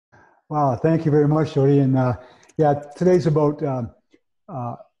Wow, thank you very much, Jody. And yeah, today's about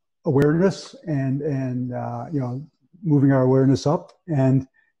awareness and moving our awareness up and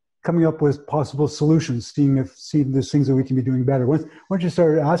coming up with possible solutions, seeing there's things that we can be doing better. Once you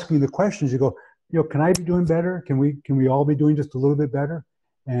start asking the questions, you go, can I be doing better? Can we all be doing just a little bit better?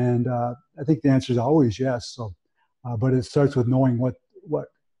 And I think the answer is always yes. So, but it starts with knowing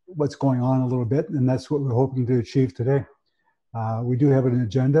what's going on a little bit, and that's what we're hoping to achieve today. We do have an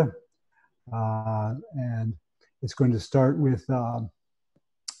agenda, and it's going to start with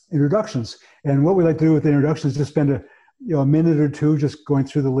introductions. And what we like to do with the introductions is just spend a minute or two just going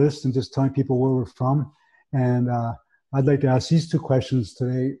through the list and just telling people where we're from. And I'd like to ask these two questions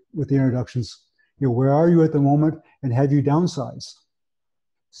today with the introductions. Where are you at the moment, and have you downsized?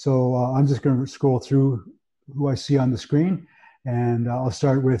 So I'm just going to scroll through who I see on the screen, and I'll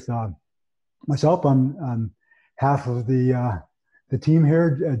start with myself. I'm half of the team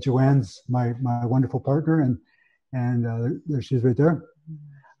here. Joanne's my wonderful partner, and there she is right there.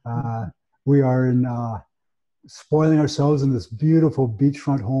 We are spoiling ourselves in this beautiful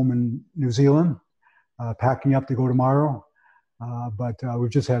beachfront home in New Zealand, packing up to go tomorrow. But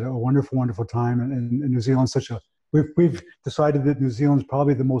we've just had a wonderful, wonderful time. And New Zealand's we've decided that New Zealand's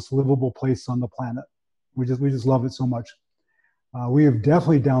probably the most livable place on the planet. We just love it so much. We have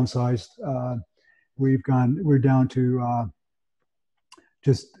definitely downsized. We're down to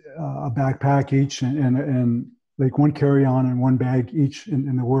just a backpack each and like one carry-on and one bag each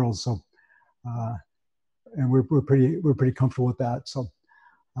in the world. So, and we're pretty comfortable with that. So,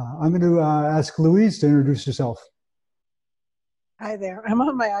 I'm going to ask Louise to introduce yourself. Hi there. I'm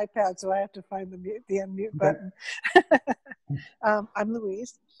on my iPad, so I have to find the unmute button. I'm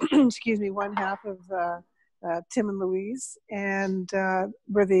Louise. Excuse me, one half of Tim and Louise, and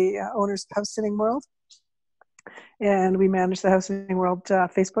we're the owners of House Sitting World, and we manage the House Sitting World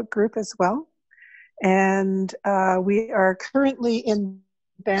Facebook group as well. And we are currently in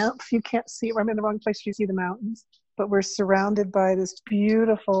Banff. You can't see it. I'm in the wrong place. You see the mountains, but we're surrounded by this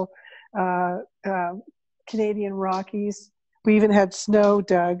beautiful Canadian Rockies. We even had snow,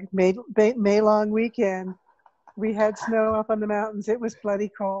 Doug. May long weekend. We had snow up on the mountains. It was bloody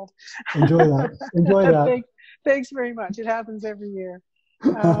cold. Enjoy that. Enjoy that. Thanks very much. It happens every year.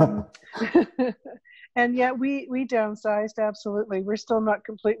 And yet we downsized, absolutely. We're still not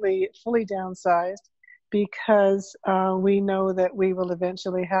fully downsized because we know that we will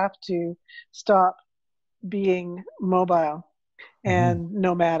eventually have to stop being mobile and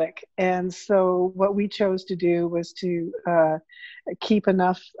nomadic. And so what we chose to do was to keep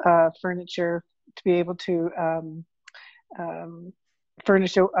enough furniture to be able to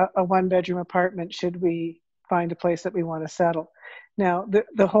furnish a one-bedroom apartment should we find a place that we want to settle. Now,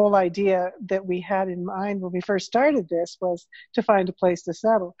 the whole idea that we had in mind when we first started this was to find a place to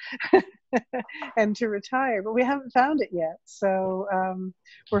settle and to retire, but we haven't found it yet. So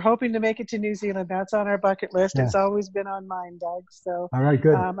we're hoping to make it to New Zealand. That's on our bucket list. Yeah. It's always been on mine, Doug. So all right,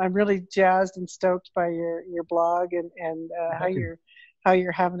 good. I'm really jazzed and stoked by your blog and how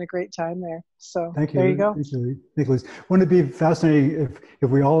you're having a great time there. So thank you. There you go. Thank you, Nicholas. Wouldn't it be fascinating if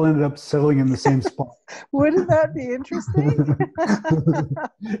we all ended up settling in the same spot? Wouldn't that be interesting?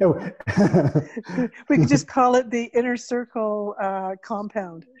 We could just call it the Inner Circle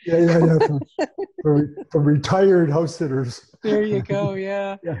compound. Yeah. From retired house sitters. There you go.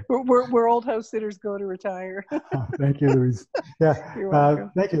 Yeah. We're old house sitters go to retire. Oh, thank you, Louise. Yeah. You're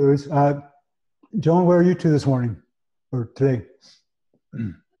welcome. Thank you, Louise. Joan, where are you two this morning or today?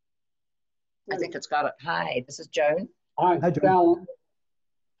 I think it's got it. Hi, this is Joan. Hi, Joan.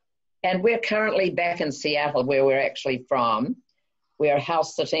 And we're currently back in Seattle, where we're actually from. We are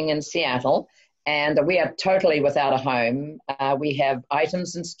house sitting in Seattle, and we are totally without a home. We have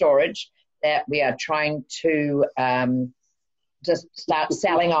items in storage that we are trying to just start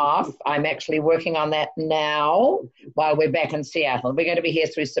selling off. I'm actually working on that now while we're back in Seattle. We're going to be here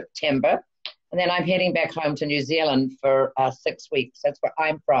through September. And then I'm heading back home to New Zealand for 6 weeks. That's where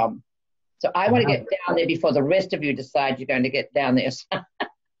I'm from. So I want to get down there before the rest of you decide you're going to get down there.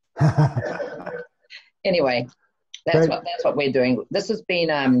 Anyway, that's what we're doing. This has been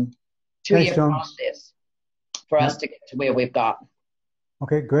a 2-year process for us to get to where we've got.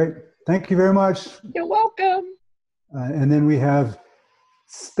 Okay, great. Thank you very much. You're welcome. And then we have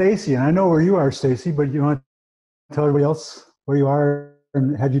Stacy. And I know where you are, Stacy, but you want to tell everybody else where you are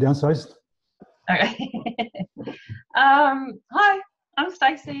and have you downsized? Okay. Hi, I'm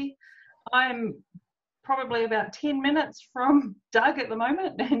Stacey. I'm probably about 10 minutes from Doug at the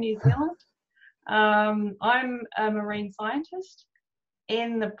moment in New Zealand. I'm a marine scientist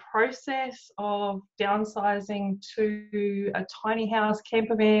in the process of downsizing to a tiny house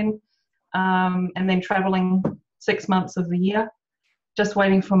camper van and then traveling 6 months of the year. Just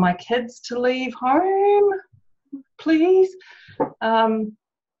waiting for my kids to leave home, please.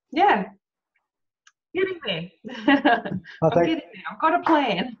 Yeah, getting there. I'm getting there. I've got a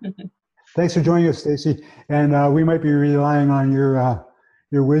plan. Thanks for joining us, Stacey. And we might be relying on your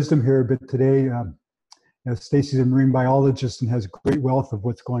wisdom here a bit today. Stacey's a marine biologist and has a great wealth of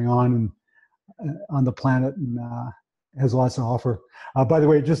what's going on on the planet, and has lots to offer. By the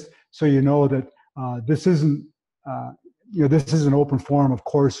way, just so you know that this isn't this is an open forum, of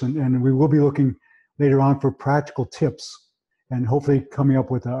course, and we will be looking later on for practical tips, and hopefully coming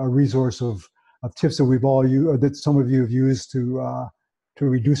up with a resource of tips that we've all used, or that some of you have used to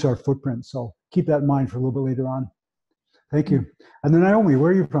reduce our footprint. So keep that in mind for a little bit later on. Thank you. And then Naomi,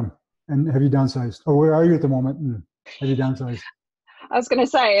 where are you from? And have you downsized? Or where are you at the moment? And have you downsized? I was going to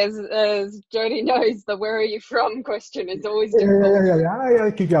say, as Jody knows, the "where are you from" question is always difficult. Yeah.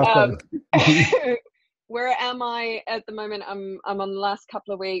 I keep out there. Where am I at the moment? I'm on the last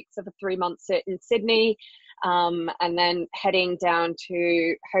couple of weeks of a 3-month sit in Sydney, and then heading down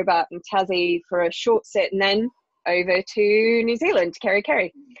to Hobart and Tassie for a short sit, and then over to New Zealand to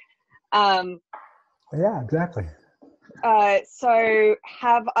𝑘eri. Yeah, exactly. So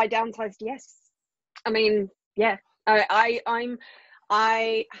have I downsized? Yes. I mean, yeah.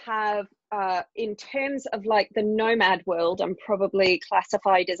 I have, in terms of like the nomad world, I'm probably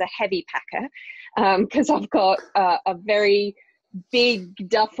classified as a heavy packer, because I've got a very big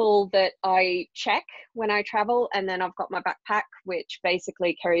duffel that I check when I travel, and then I've got my backpack, which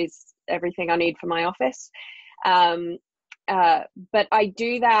basically carries everything I need for my office. But I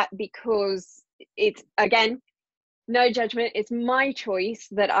do that because it's, again, no judgment. It's my choice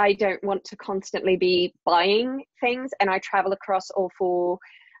that I don't want to constantly be buying things, and I travel across all four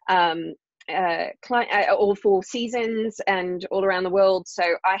seasons and all around the world. So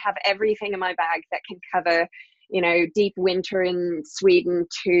I have everything in my bag that can cover, deep winter in Sweden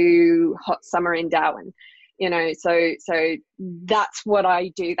to hot summer in Darwin. So that's what I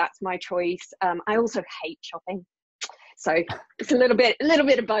do. That's my choice. I also hate shopping. So it's a little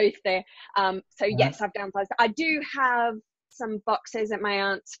bit of both there. So yes, I've downsized. I do have some boxes at my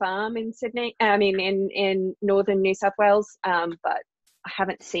aunt's farm in Sydney. I mean, in northern New South Wales, but I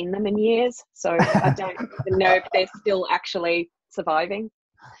haven't seen them in years, so I don't even know if they're still actually surviving.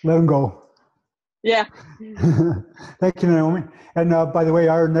 Let them go. Yeah. Thank you, Naomi. And by the way,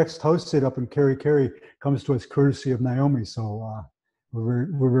 our next house sit up in 𝑘eri comes to us courtesy of Naomi. So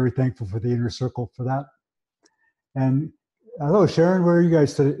we're very thankful for the inner circle for that. And hello, Sharon, where are you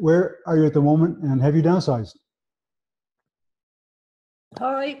guys today? Where are you at the moment, and have you downsized?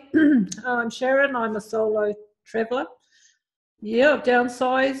 Hi, I'm Sharon. I'm a solo traveller. Yeah, I've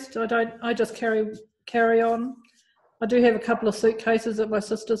downsized. I just carry on. I do have a couple of suitcases at my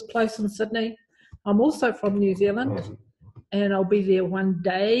sister's place in Sydney. I'm also from New Zealand, and I'll be there one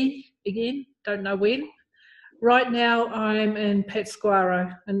day again. Don't know when. Right now, I'm in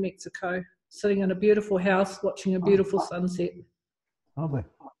Pátzcuaro in Mexico, sitting in a beautiful house, watching a beautiful sunset. Lovely.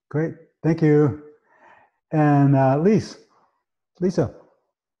 Great. Thank you. And Lisa,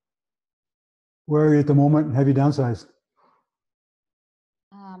 where are you at the moment, and have you downsized?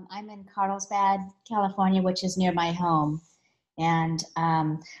 I'm in Carlsbad, California, which is near my home. And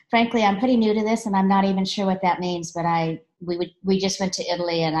frankly, I'm pretty new to this, and I'm not even sure what that means, but we just went to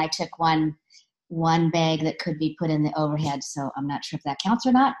Italy, and I took one bag that could be put in the overhead, so I'm not sure if that counts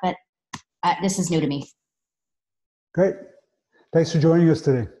or not, but this is new to me. Great. Thanks for joining us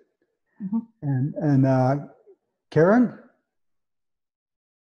today. Mm-hmm. And Karen,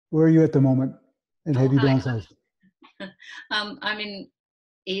 where are you at the moment, and have you downsized? I'm in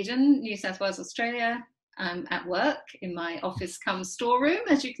Eden, New South Wales, Australia. I'm at work in my office cum storeroom,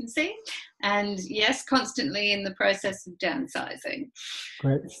 as you can see, and yes, constantly in the process of downsizing.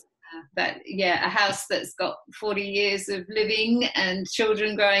 Great. But yeah, a house that's got 40 years of living and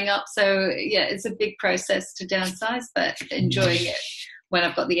children growing up. So yeah, it's a big process to downsize, but enjoying it when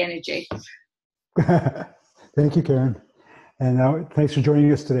I've got the energy. Thank you, Karen. And thanks for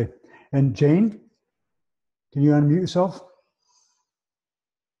joining us today. And Jane, can you unmute yourself?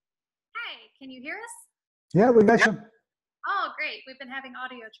 Hi, can you hear us? Yeah, we got you. Oh, great. We've been having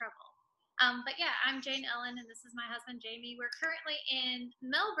audio trouble. But yeah, I'm Jane Ellen, and this is my husband, Jamie. We're currently in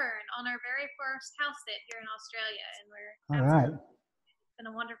Melbourne on our very first house sit here in Australia, and it's been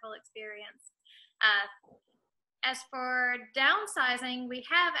a wonderful experience. As for downsizing, we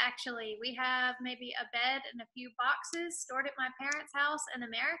have maybe a bed and a few boxes stored at my parents' house in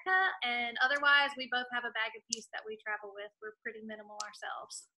America, and otherwise we both have a bag of peace that we travel with. We're pretty minimal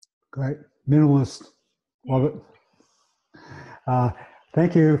ourselves. Great. Minimalist. Love it.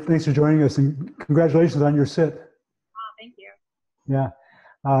 Thank you. Thanks for joining us, and congratulations on your sit. Oh, thank you. Yeah.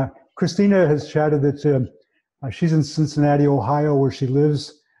 Christina has chatted that she's in Cincinnati, Ohio, where she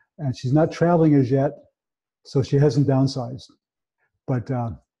lives, and she's not traveling as yet, so she hasn't downsized. But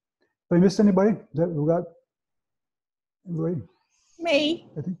have I missed anybody? We got anybody? Me.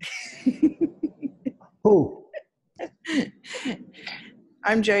 I think. Who?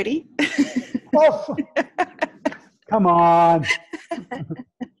 I'm Jody. Oh, come on.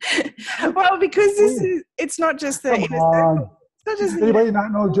 Well, because it's not just the Come on. it's not just Anybody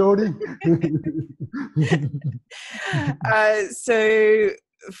not know Jody? So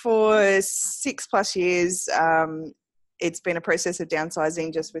for 6+ years, it's been a process of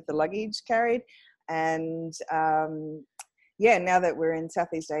downsizing just with the luggage carried. And yeah, now that we're in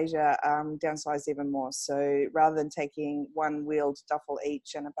Southeast Asia, downsized even more. So rather than taking one wheeled duffel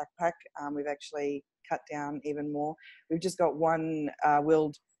each and a backpack, we've actually cut down even more. We've just got one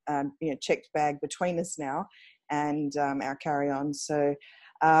wheeled, checked bag between us now and our carry-on. So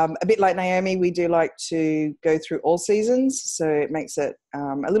a bit like Naomi, we do like to go through all seasons. So it makes it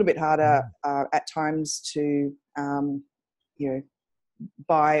a little bit harder at times to,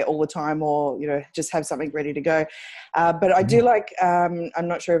 buy all the time or, just have something ready to go. But I do like, I'm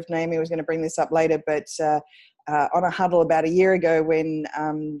not sure if Naomi was going to bring this up later, but on a huddle about a year ago when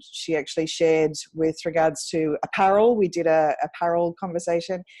she actually shared with regards to apparel, we did a apparel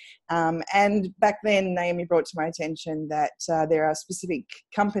conversation. And back then, Naomi brought to my attention that there are specific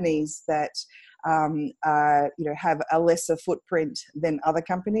companies that have a lesser footprint than other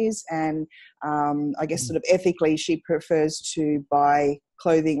companies. And I guess sort of ethically, she prefers to buy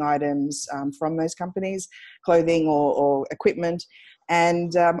clothing items from those companies, clothing or equipment.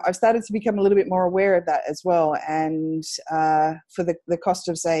 And I've started to become a little bit more aware of that as well. And for the cost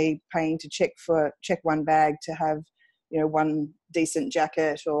of, say, paying to check one bag to have, one decent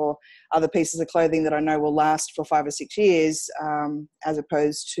jacket or other pieces of clothing that I know will last for 5 or 6 years, as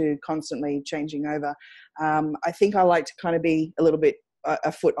opposed to constantly changing over. I think I like to kind of be a little bit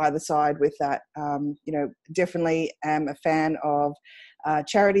a foot either side with that. Definitely am a fan of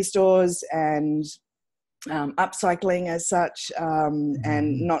charity stores and upcycling as such,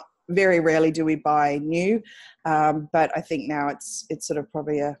 and not very rarely do we buy new, but I think now it's sort of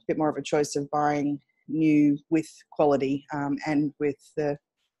probably a bit more of a choice of buying new with quality and with the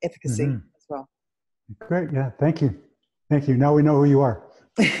efficacy as well. Great, yeah, thank you. Now we know who you are.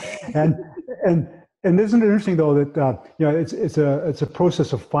 and isn't it interesting though that it's a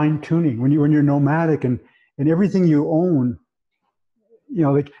process of fine tuning when you're nomadic and everything you own,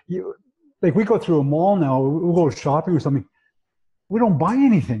 like we go through a mall now, we'll go shopping or something. We don't buy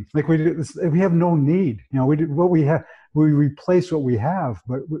anything. Like we have no need. We replace what we have,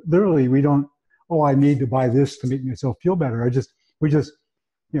 but literally we don't. Oh, I need to buy this to make myself feel better. We just,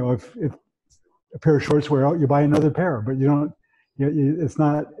 if a pair of shorts wear out, you buy another pair, but you don't. It's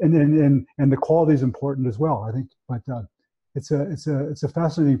not, and the quality is important as well, I think. But it's a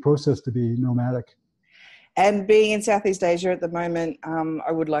fascinating process to be nomadic. And being in Southeast Asia at the moment,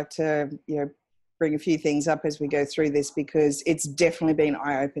 I would like to, bring a few things up as we go through this, because it's definitely been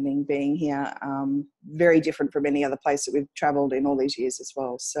eye-opening being here. Very different from any other place that we've traveled in all these years as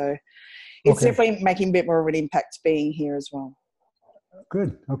well. So it's definitely making a bit more of an impact being here as well.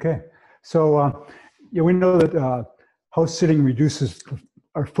 Good. Okay. So we know that house sitting reduces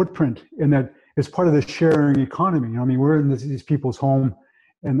our footprint, and that it's part of the sharing economy. I mean, we're in these people's home,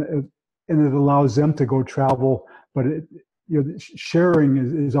 and it allows them to go travel. But sharing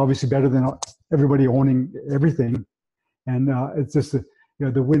is obviously better than everybody owning everything. And it's just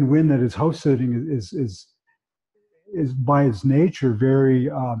the win-win that is house sitting is by its nature very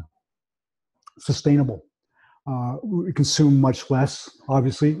sustainable. We consume much less,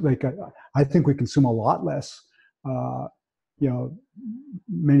 obviously. Like I think we consume a lot less.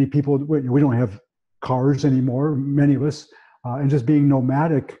 Many people, we don't have cars anymore, many of us, and just being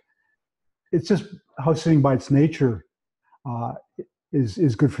nomadic, it's just house sitting by its nature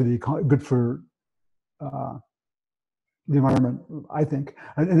is good for the environment, I think.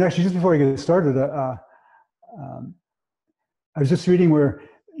 And actually, just before I get started, I was just reading where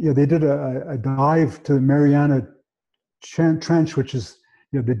they did a dive to the Mariana Trench, which is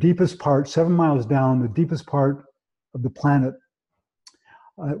the deepest part, 7 miles down, the deepest part of the planet.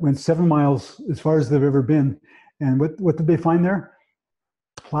 It went 7 miles as far as they've ever been. And what did they find there?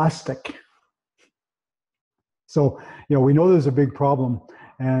 Plastic. So, we know there's a big problem.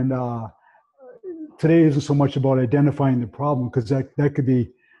 And today isn't so much about identifying the problem, because that could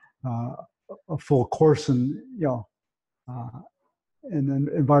be a full course in, in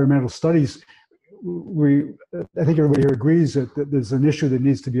environmental studies. I think everybody here agrees that there's an issue that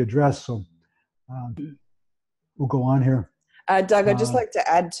needs to be addressed. So we'll go on here. Doug, I'd just like to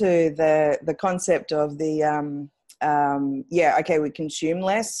add to the concept of the, we consume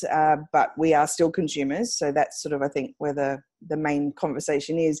less, but we are still consumers. So that's sort of, I think, where the main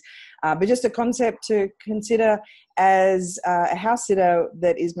conversation is. But just a concept to consider as a house sitter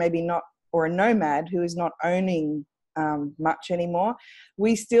that is maybe not, or a nomad who is not owning much anymore.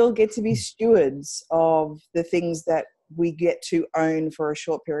 We still get to be stewards of the things that we get to own for a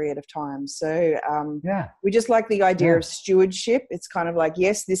short period of time. So we just like the idea of stewardship. It's kind of like,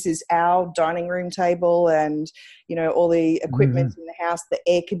 yes, this is our dining room table and, you know, all the equipment in the house, the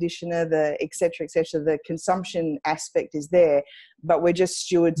air conditioner, the et cetera, the consumption aspect is there, but we're just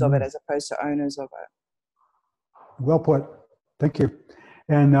stewards of it as opposed to owners of it. Well put. Thank you.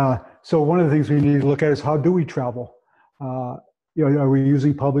 And so one of the things we need to look at is, how do we travel? Are we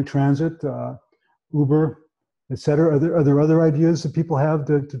using public transit, Uber, etc.? Are there other ideas that people have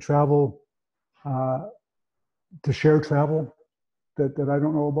to travel, to share travel that I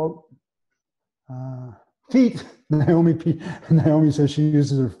don't know about? Feet. Naomi says she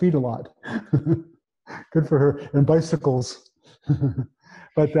uses her feet a lot. Good for her. And bicycles.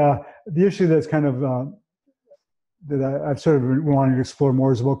 But the issue that's kind of that I've sort of been wanting to explore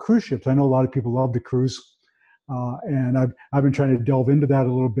more is about cruise ships. I know a lot of people love to cruise, and I've been trying to delve into that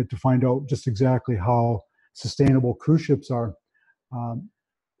a little bit to find out just exactly how sustainable cruise ships are.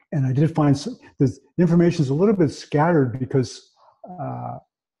 And I did find the information is a little bit scattered because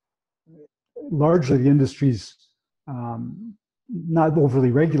largely the industry's not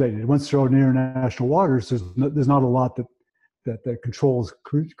overly regulated. Once they're out in international waters, there's not a lot that controls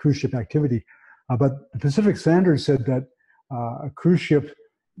cruise ship activity. But the Pacific Standard said that a cruise ship,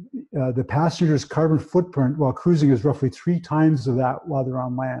 the passenger's carbon footprint while cruising is roughly 3 times of that while they're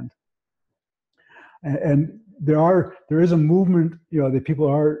on land. And there is a movement,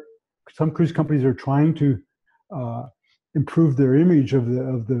 that some cruise companies are trying to improve their image of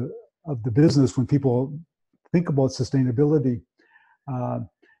the business when people think about sustainability.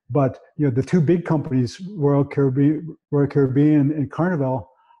 But the 2 big companies, Royal Caribbean and Carnival,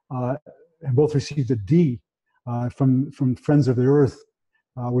 have both received a D from Friends of the Earth,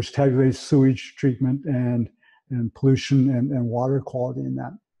 which tabulates sewage treatment and pollution and water quality in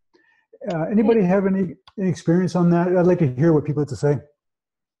that. Anybody have any experience on that? I'd like to hear what people have to say.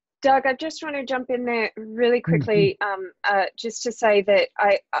 Doug, I just want to jump in there really quickly, just to say that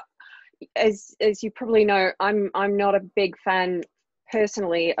as you probably know, I'm not a big fan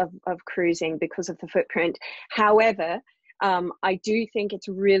personally of cruising because of the footprint. However, I do think it's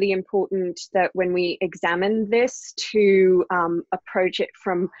really important that when we examine this to approach it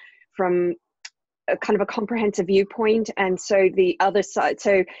from a kind of a comprehensive viewpoint. And so the other side,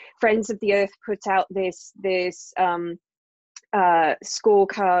 so Friends of the Earth puts out this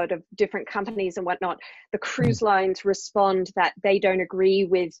scorecard of different companies and whatnot. The cruise lines respond that they don't agree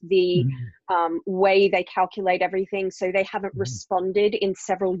with the way they calculate everything, so they haven't responded in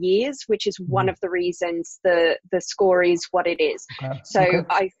several years, which is one of the reasons the score is what it is. So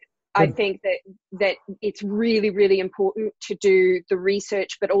I think that it's really, really important to do the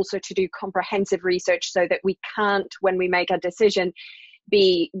research, but also to do comprehensive research so that we can't, when we make a decision,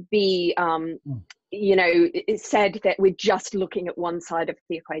 be said that we're just looking at one side of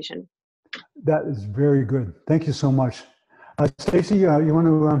the equation. That is very good. Thank you so much. Stacey, you want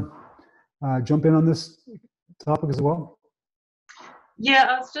to jump in on this topic as well? Yeah,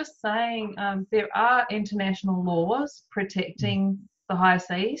 I was just saying there are international laws protecting the high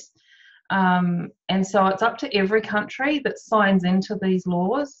seas. And so it's up to every country that signs into these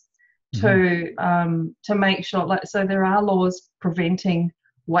laws to make sure, so there are laws preventing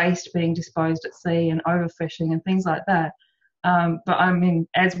waste being disposed at sea and overfishing and things like that. But I mean,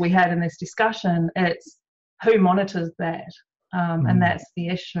 as we had in this discussion, it's who monitors that, and that's the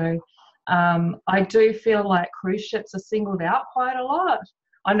issue. I do feel like cruise ships are singled out quite a lot.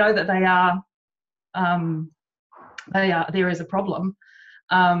 I know that there is a problem,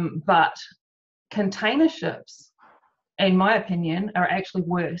 but container ships, in my opinion, are actually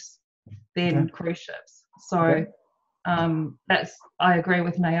worse than cruise ships. So I agree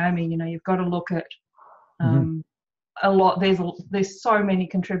with Naomi. You've got to look at a lot. There's so many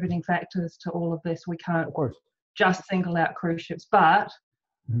contributing factors to all of this. We can't just single out cruise ships, but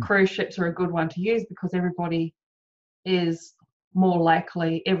cruise ships are a good one to use because everybody is more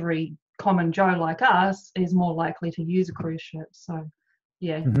likely, every common Joe like us is more likely to use a cruise ship. So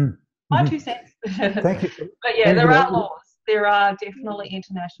yeah, my 2 cents. Thank you. But yeah, there are laws. There are definitely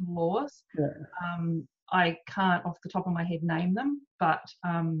international laws. I can't off the top of my head name them, but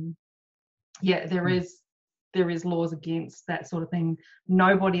yeah, there is laws against that sort of thing.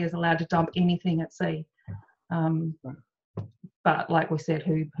 Nobody is allowed to dump anything at sea. But like we said,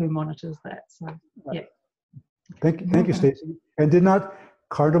 who monitors that? So yeah. Thank you, Stacey. And did not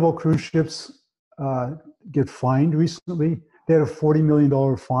Carnival cruise ships get fined recently? They had a $40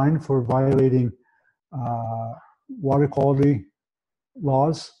 million fine for violating water quality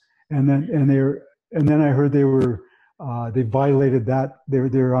laws, and then I heard they violated that.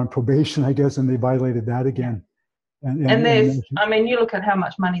 They're on probation, I guess, and they violated that again. And there's, I mean, you look at how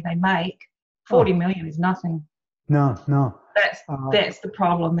much money they make. 40 million is nothing. No. That's the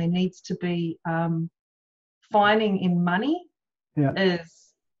problem. There needs to be fining in money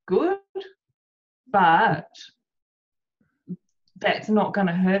is good, but that's not going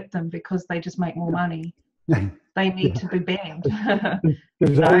to hurt them because they just make more money. They need to be banned.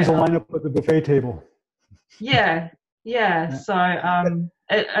 There's always a lineup at the buffet table. Yeah. So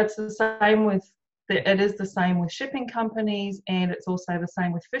it's the same with it is the same with shipping companies, and it's also the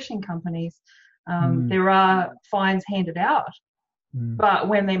same with fishing companies. There are fines handed out, but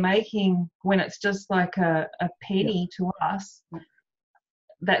when it's just like a penny to us,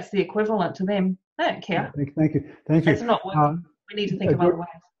 that's the equivalent to them. They don't care. Thank you. It's not working. We need to think of other ways.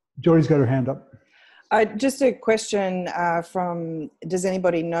 Jodie's got her hand up. Just a question does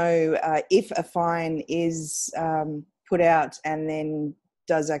anybody know if a fine is put out and then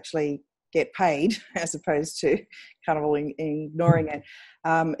does actually get paid, as opposed to Carnival ignoring it,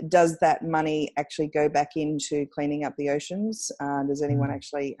 does that money actually go back into cleaning up the oceans? Does anyone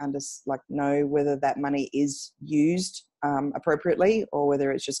actually know whether that money is used appropriately, or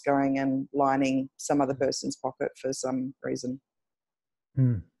whether it's just going and lining some other person's pocket for some reason?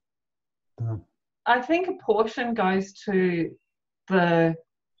 I think a portion goes to the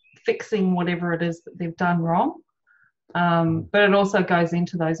fixing whatever it is that they've done wrong. But it also goes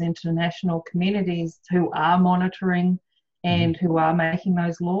into those international communities who are monitoring and who are making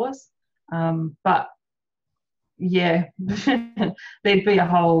those laws. But yeah, there'd be a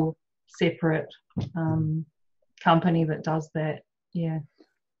whole separate company that does that. Yeah.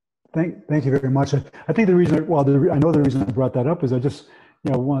 Thank you very much. I think the reason, I know the reason I brought that up is I just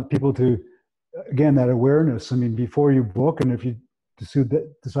want people to, again, that awareness. I mean, before you book, and if you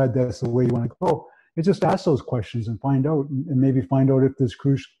decide that's the way you want to go, you just ask those questions and find out, and maybe find out if there's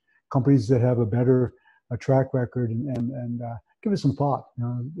cruise companies that have a better track record, and give it some thought.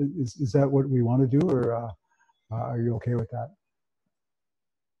 Is that what we want to do, or are you okay with that?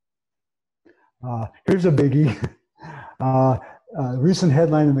 Here's a biggie. A recent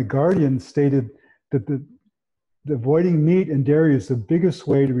headline in The Guardian stated that the avoiding meat and dairy is the biggest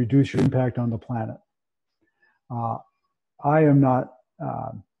way to reduce your impact on the planet. I am not,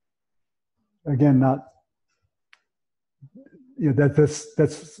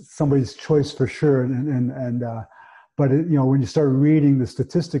 that's somebody's choice for sure. But when you start reading the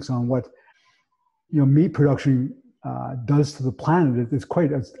statistics on what meat production does to the planet,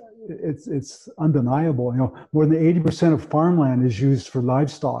 it's undeniable. More than 80% of farmland is used for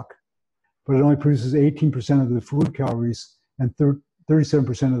livestock, but it only produces 18% of the food calories and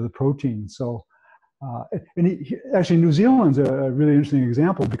 37% of the protein. So, actually, New Zealand's a really interesting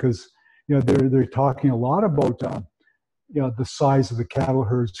example, because they're talking a lot about the size of the cattle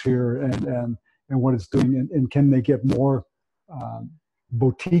herds here and what it's doing, and can they get more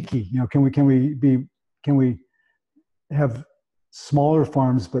boutique-y? Can we have smaller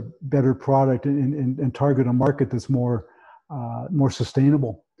farms but better product and target a market that's more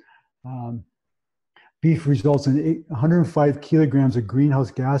sustainable? Beef results in 105 kilograms of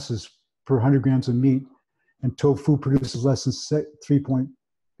greenhouse gases per 100 grams of meat, and tofu produces less than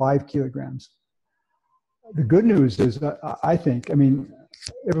 3.5 kilograms. The good news is, I think,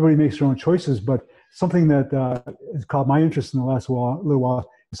 everybody makes their own choices, but something that has caught my interest in the last little while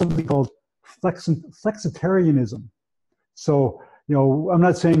is something called flexitarianism. So, I'm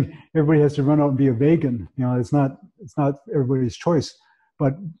not saying everybody has to run out and be a vegan. It's not everybody's choice,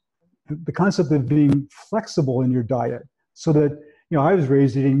 but the concept of being flexible in your diet, so that, I was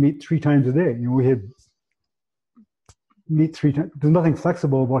raised eating meat 3 times a day. We had meat 3 times. There's nothing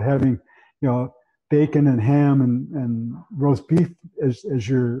flexible about having, bacon and ham and roast beef as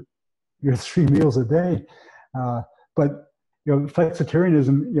your 3 meals a day. But,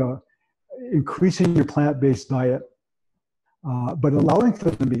 flexitarianism, increasing your plant-based diet, but allowing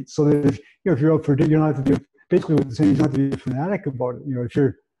for the meat, so that if you're out for dinner, you don't have to be, basically what I'm saying, you don't have to be a fanatic about it. If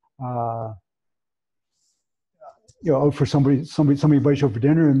you're out for somebody invites you out for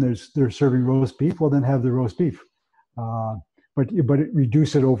dinner and they're serving roast beef, well, then have the roast beef, but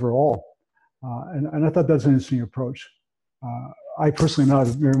reduce it overall. And I thought that's an interesting approach. I personally am not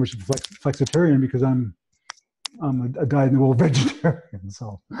very much a flexitarian because I'm a dyed-in-the-wool vegetarian.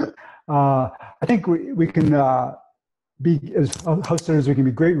 So I think we can be, as house sitters, we can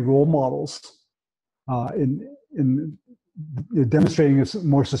be great role models in demonstrating a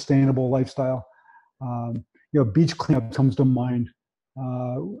more sustainable lifestyle. Beach cleanup comes to mind.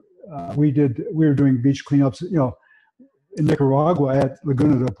 We were doing beach cleanups, in Nicaragua at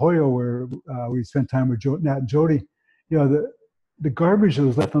Laguna de Pollo, where we spent time with Nat and Jody. The garbage that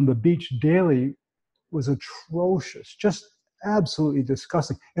was left on the beach daily was atrocious, just absolutely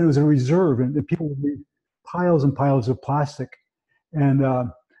disgusting. And it was a reserve, and the people would leave piles and piles of plastic. And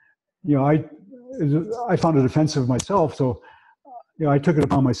I found it offensive myself, so I took it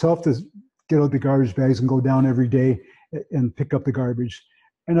upon myself to get out the garbage bags and go down every day and pick up the garbage.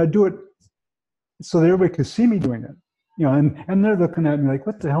 And I'd do it so that everybody could see me doing it. And they're looking at me like,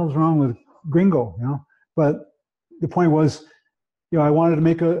 what the hell's wrong with Gringo? But the point was, I wanted to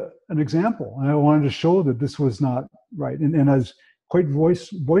make an example, and I wanted to show that this was not right. And I was quite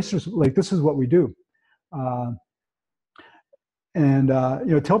boisterous, like, this is what we do. Tell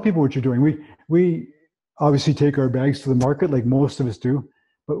people what you're doing. We obviously take our bags to the market, like most of us do.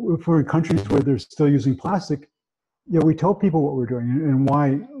 But if we're in countries where they're still using plastic, we tell people what we're doing and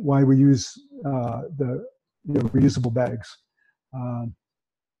why we use the reusable bags.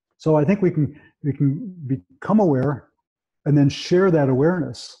 So I think we can become aware and then share that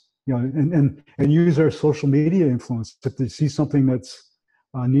awareness, and use our social media influence. If they see something that's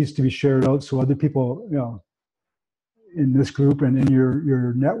needs to be shared out, so other people, in this group and in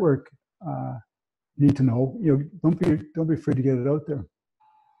your network, need to know. Don't be afraid to get it out there.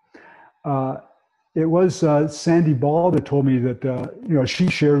 It was Sandy Ball that told me that she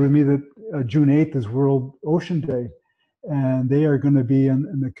shared with me that June 8th is World Ocean Day, and they are going to be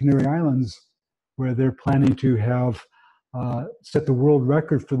in the Canary Islands, where they're planning to have set the world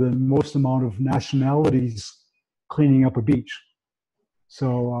record for the most amount of nationalities cleaning up a beach.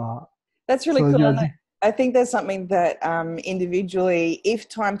 So that's really cool. And I think there's something that individually, if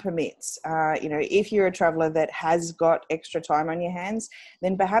time permits, if you're a traveler that has got extra time on your hands,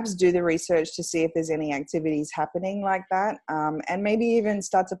 then perhaps do the research to see if there's any activities happening like that, and maybe even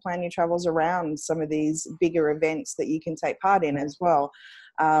start to plan your travels around some of these bigger events that you can take part in as well,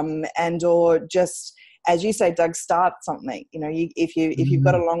 and or just, as you say, Doug, start something. If you've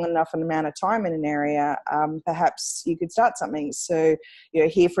got a long enough amount of time in an area, perhaps you could start something. So,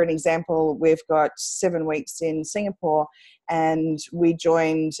 here, for an example, we've got 7 weeks in Singapore, and we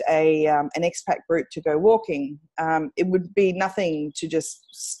joined an expat group to go walking. It would be nothing to just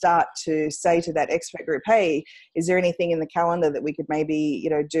start to say to that expat group, hey, is there anything in the calendar that we could maybe,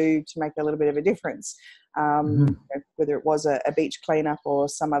 do to make a little bit of a difference? Whether it was a beach cleanup or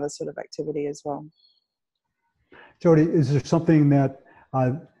some other sort of activity as well. Jody, is there something that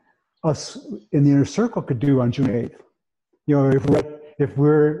us in the inner circle could do on June 8th? If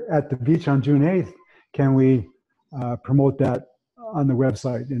we're at the beach on June 8th, can we promote that on the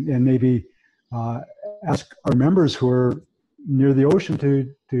website and maybe ask our members who are near the ocean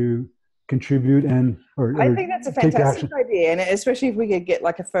to contribute I think that's a fantastic idea, and especially if we could get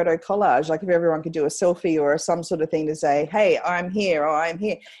like a photo collage, like if everyone could do a selfie or some sort of thing to say, hey, I'm here, or I'm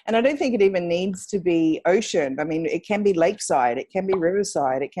here. And I don't think it even needs to be ocean. I mean, it can be lakeside, it can be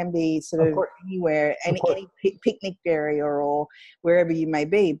riverside, it can be sort of anywhere, any picnic area or wherever you may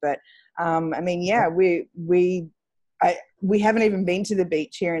be. But we haven't even been to the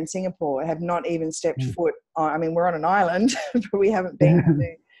beach here in Singapore, have not even stepped foot on. I mean, we're on an island, but we haven't been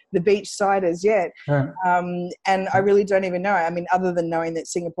to the beach side as yet. And I really don't even know. I mean, other than knowing that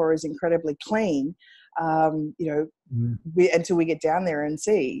Singapore is incredibly clean, until we get down there and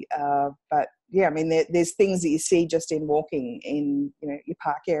see. But yeah, I mean, there's things that you see just in walking in, your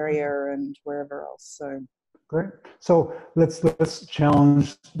park area and wherever else. So great. So let's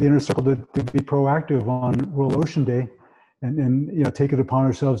challenge the inner circle to be proactive on World Ocean Day, and take it upon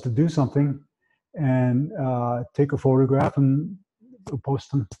ourselves to do something, and take a photograph and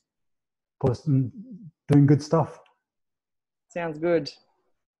post them, doing good stuff. Sounds good.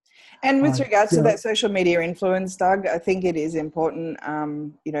 And with regards to that social media influence, Doug, I think it is important,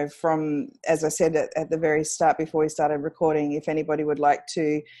 from, as I said at the very start before we started recording, if anybody would like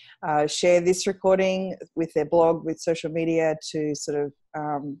to share this recording with their blog, with social media to sort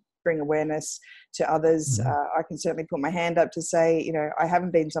of bring awareness to others, I can certainly put my hand up to say, I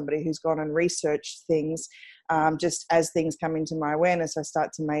haven't been somebody who's gone and researched things. Just as things come into my awareness, I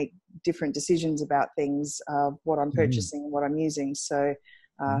start to make different decisions about things, what I'm purchasing and what I'm using. So,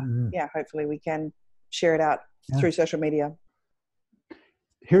 hopefully we can share it out through social media.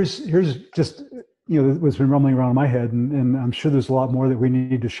 Here's just, what's been rumbling around in my head, and I'm sure there's a lot more that we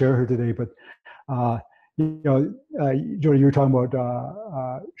need to share here today. But Jody, you were talking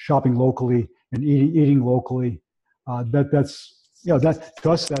about shopping locally and eating locally. That's that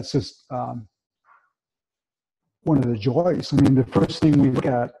to us, that's just one of the joys. I mean, the first thing we look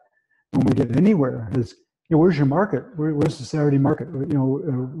at when we get anywhere is, where's your market? Where's the Saturday market? We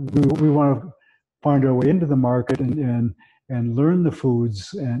want to find our way into the market and learn the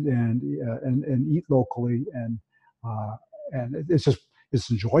foods and eat locally, and it's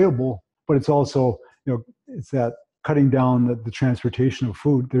enjoyable, but it's also, it's that cutting down the transportation of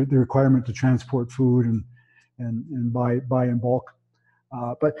food, the requirement to transport food and buy in bulk.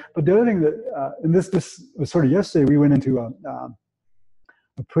 But the other thing that, and this was sort of yesterday, we went into a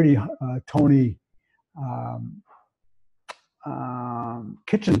pretty Tony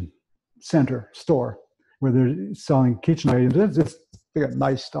kitchen center store where they're selling kitchen items. They got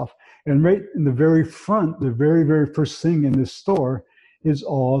nice stuff. And right in the very front, the very, very first thing in this store is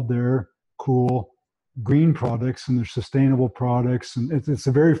all their cool green products and their sustainable products. And it's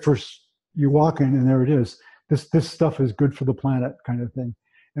the very first, you walk in and there it is. This stuff is good for the planet, kind of thing.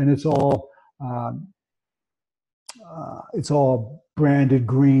 And it's all branded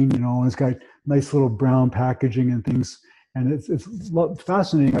green, and it's got nice little brown packaging and things. And it's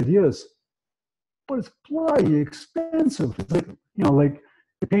fascinating ideas, but it's bloody expensive. It's like, like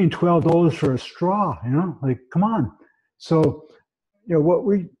you're paying $12 for a straw, like, come on. So, what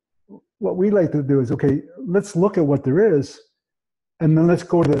we like to do is, okay, let's look at what there is, and then let's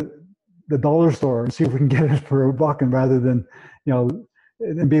go to the dollar store and see if we can get it for $1, and rather than,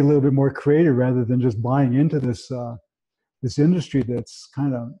 and be a little bit more creative rather than just buying into this industry that's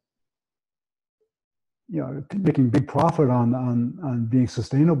kind of, making big profit on being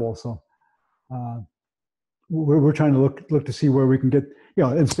sustainable. So we're trying to look to see where we can get,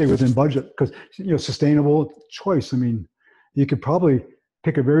 and stay within budget, because, sustainable choice. I mean, you could probably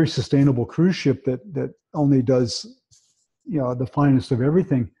pick a very sustainable cruise ship that only does, the finest of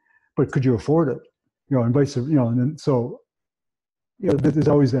everything, but could you afford it? And vice, and then so, there's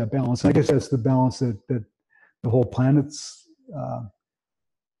always that balance. And I guess that's the balance that the whole planet's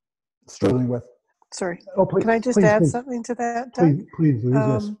struggling with. Sorry. Oh, please, can I just add something to that, Doug? Please,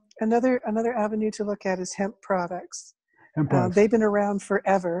 yes. Another avenue to look at is hemp products. Hemp products. They've been around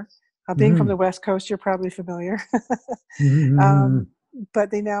forever. Being from the West Coast, you're probably familiar.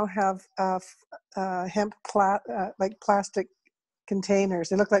 But they now have hemp like plastic containers.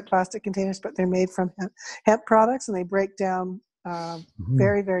 They look like plastic containers, but they're made from hemp products, and they break down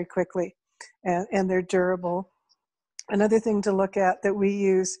very, very quickly, and they're durable. Another thing to look at that we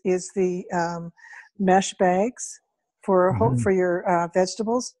use is the mesh bags for your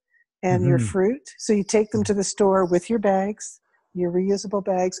vegetables and your fruit. So you take them to the store with your bags, your reusable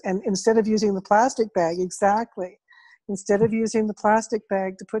bags, and instead of using the plastic bag, instead of using the plastic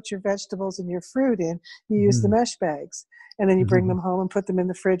bag to put your vegetables and your fruit in, you use the mesh bags. And then you bring them home and put them in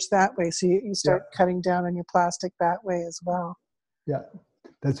the fridge that way. So you start cutting down on your plastic that way as well. Yeah,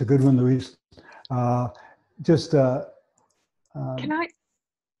 that's a good one, Louise. Can I?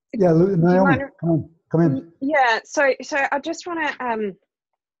 Yeah, Naomi, come in. Yeah, so I just want to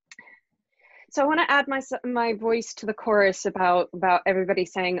so I want to add my voice to the chorus about everybody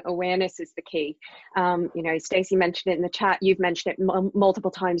saying awareness is the key. Stacey mentioned it in the chat. You've mentioned it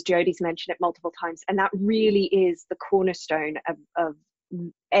multiple times. Jody's mentioned it multiple times, and that really is the cornerstone of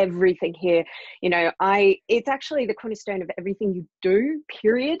everything here. It's actually the cornerstone of everything you do,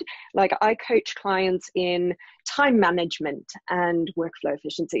 period. Like, I coach clients in time management and workflow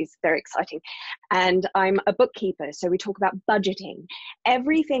efficiency. It's very exciting. And I'm a bookkeeper, so we talk about budgeting.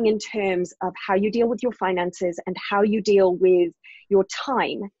 Everything in terms of how you deal with your finances and how you deal with your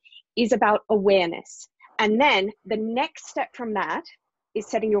time is about awareness. And then the next step from that is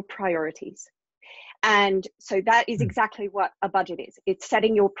setting your priorities. And so that is exactly what a budget is. It's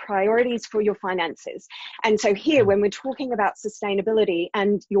setting your priorities for your finances. And so here, when we're talking about sustainability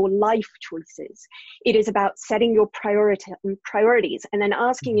and your life choices, it is about setting your priorities and then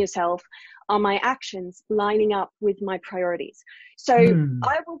asking yourself, are my actions lining up with my priorities? So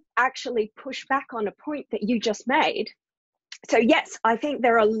I will actually push back on a point that you just made. So yes, I think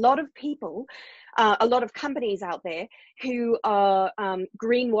there are a lot of people, a lot of companies out there who are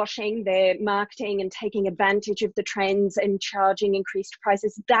greenwashing their marketing and taking advantage of the trends and charging increased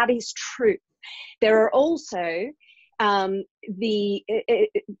prices. That is true. There are also the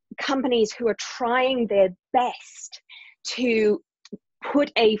companies who are trying their best to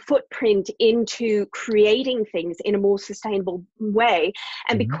put a footprint into creating things in a more sustainable way.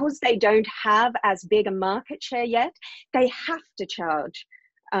 And because they don't have as big a market share yet, they have to charge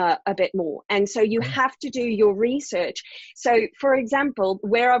a bit more. And so you have to do your research. So for example,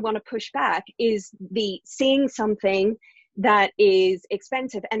 where I want to push back is the seeing something that is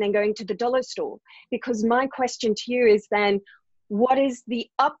expensive and then going to the dollar store. Because my question to you is then, what is the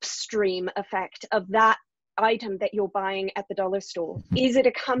upstream effect of that item that you're buying at the dollar store? Is it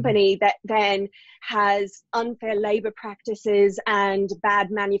a company that then has unfair labor practices and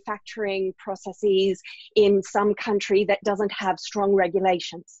bad manufacturing processes in some country that doesn't have strong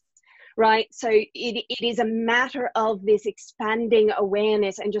regulations? Right? So it is a matter of this expanding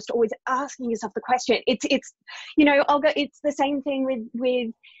awareness and just always asking yourself the question. It's you know, Olga, it's the same thing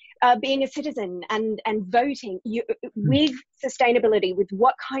with being a citizen and voting. With sustainability, with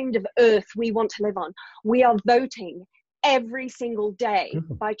what kind of earth we want to live on, we are voting every single day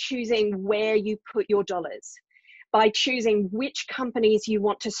by choosing where you put your dollars, by choosing which companies you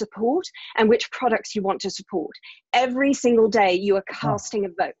want to support and which products you want to support. Every single day you are casting a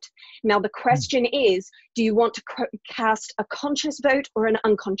vote. Now the question is, do you want to cast a conscious vote or an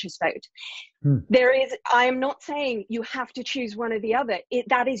unconscious vote? I am not saying you have to choose one or the other.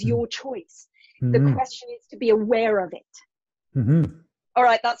 That is your choice. The question is to be aware of it. All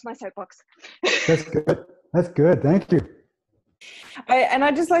right, that's my soapbox. That's good. That's good. Thank you. And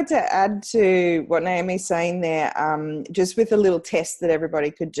I'd just like to add to what Naomi's saying there, just with a little test that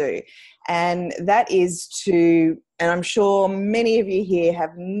everybody could do. And that is to, and I'm sure many of you here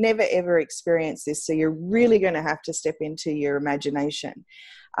have never ever experienced this, so you're really going to have to step into your imagination.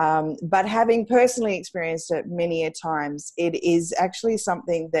 But having personally experienced it many a times, it is actually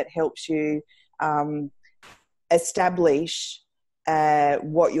something that helps you establish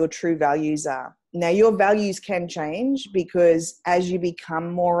what your true values are. Now, your values can change because as you become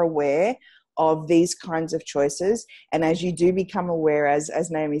more aware of these kinds of choices, and as you do become aware, as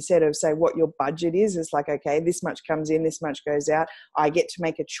Naomi said, of say what your budget is, it's like, okay, this much comes in, this much goes out. I get to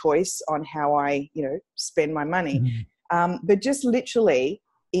make a choice on how I, spend my money. But just literally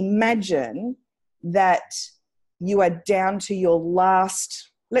imagine that you are down to your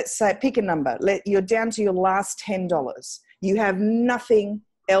last, let's say, pick a number. You're down to your last $10. You have nothing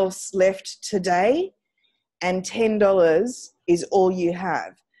else left today, and $10 is all you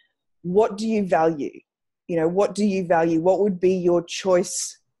have. What do you value? What do you value? What would be your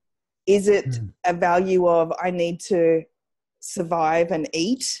choice? Is it a value of I need to survive and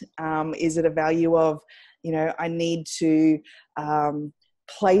eat? Is it a value of, I need to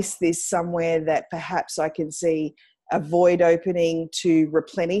place this somewhere that perhaps I can see a void opening to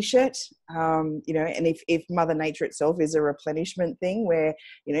replenish it, and if Mother Nature itself is a replenishment thing where,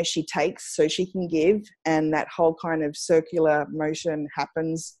 she takes so she can give, and that whole kind of circular motion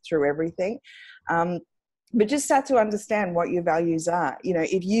happens through everything. But just start to understand what your values are.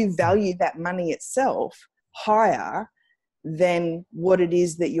 If you value that money itself higher than what it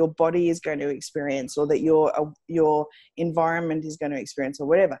is that your body is going to experience, or that your environment is going to experience, or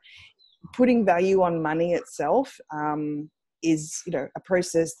whatever. Putting value on money itself is, a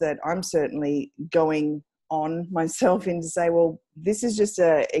process that I'm certainly going on myself in to say, well, this is just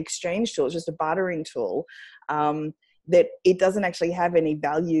an exchange tool, it's just a bartering tool, that it doesn't actually have any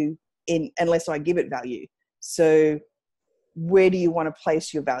value in unless I give it value. So where do you want to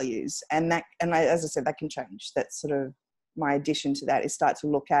place your values? And as I said, that can change. That's sort of my addition to that, is start to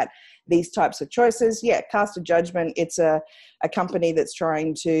look at these types of choices. Yeah, cast a judgment. It's a company that's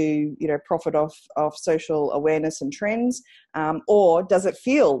trying to, profit off social awareness and trends, or does it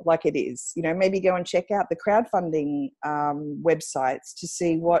feel like it is? Maybe go and check out the crowdfunding websites to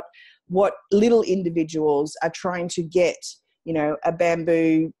see what little individuals are trying to get, a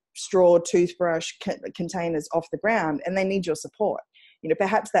bamboo straw toothbrush containers off the ground, and they need your support.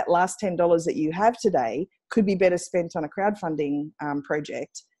 Perhaps that last $10 that you have today could be better spent on a crowdfunding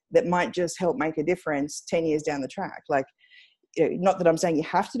project that might just help make a difference 10 years down the track. Like, not that I'm saying you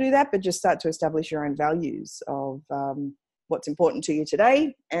have to do that, but just start to establish your own values of what's important to you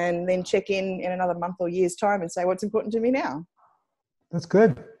today, and then check in another month or year's time and say, what's important to me now? That's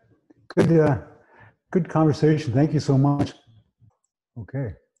good. Good conversation. Thank you so much.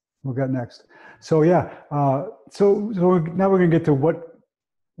 Okay. We'll get next. So yeah, so now we're going to get to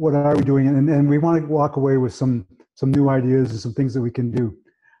what are we doing, and we want to walk away with some new ideas and some things that we can do.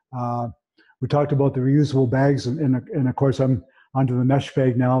 We talked about the reusable bags, and of course I'm onto the mesh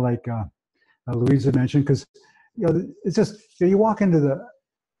bag now, like Louisa mentioned, because it's just, you walk into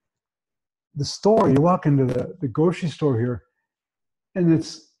the store, you walk into the grocery store here, and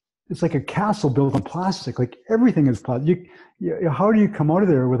it's like a castle built on plastic. Like everything is plastic. How do you come out of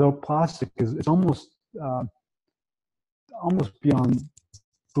there without plastic? It's almost beyond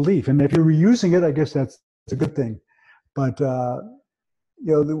belief. And if you're reusing it, I guess that's a good thing. But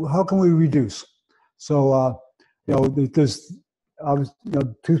how can we reduce? So, there's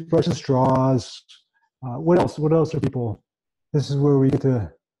toothbrushes, straws. What else? What else are people? This is where we get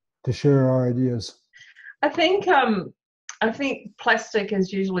to share our ideas. I think plastic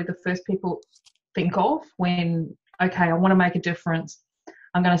is usually the first people think of when, okay, I want to make a difference.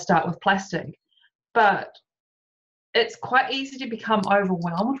 I'm going to start with plastic. But it's quite easy to become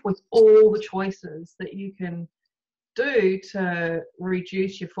overwhelmed with all the choices that you can do to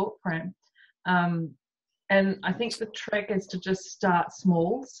reduce your footprint. And I think the trick is to just start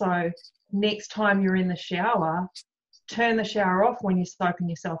small. So next time you're in the shower, turn the shower off when you're soaping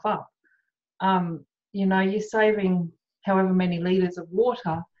yourself up. You're saving however many litres of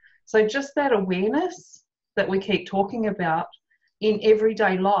water. So just that awareness that we keep talking about in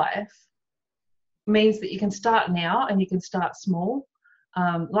everyday life means that you can start now and you can start small.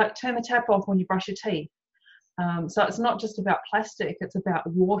 Like turn the tap off when you brush your teeth. So it's not just about plastic, it's about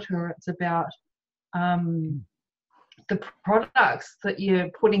water, it's about the products that you're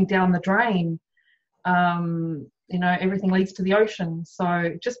putting down the drain. Everything leads to the ocean.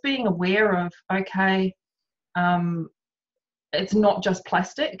 So just being aware of, okay, it's not just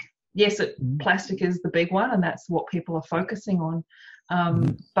plastic. Yes, plastic is the big one, and that's what people are focusing on.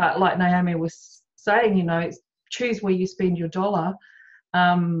 But like Naomi was saying, choose where you spend your dollar.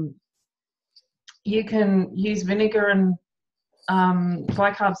 You can use vinegar and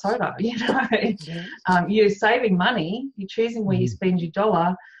bicarb soda. You're saving money. You're choosing where you spend your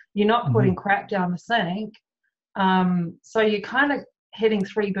dollar. You're not putting crap down the sink. So you're kind of hitting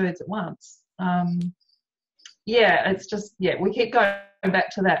three birds at once. It's just, we keep going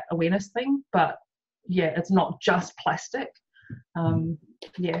back to that awareness thing, but it's not just plastic. And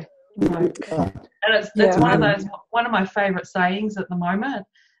it's one of my favorite sayings at the moment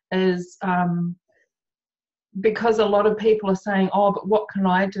is, because a lot of people are saying, oh, but what can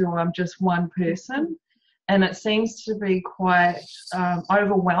I do? I'm just one person. And it seems to be quite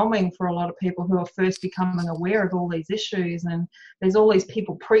overwhelming for a lot of people who are first becoming aware of all these issues. And there's all these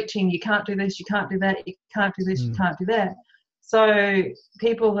people preaching, you can't do this, you can't do that, you can't do this, you can't do that. So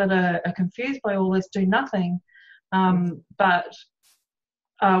people that are confused by all this do nothing. But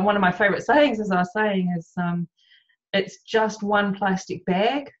one of my favorite sayings, as I was saying, is it's just one plastic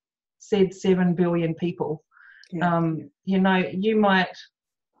bag, said 7 billion people. You might,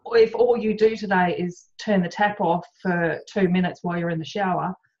 if all you do today is turn the tap off for 2 minutes while you're in the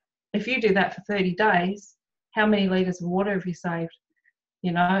shower, if you do that for 30 days, how many litres of water have you saved?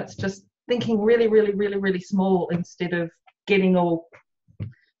 It's just thinking really, really, really, really small instead of getting all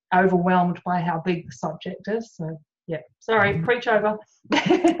overwhelmed by how big the subject is. So, sorry, preach over.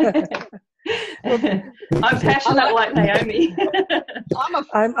 I'm passionate like Naomi.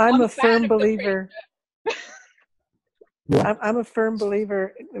 I'm a firm believer. I'm a firm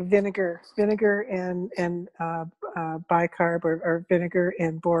believer in vinegar and bicarb or vinegar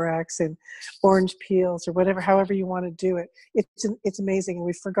and borax and orange peels or whatever, however you want to do it. It's amazing. And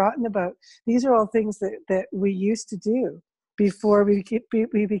we've forgotten about, these are all things that we used to do before we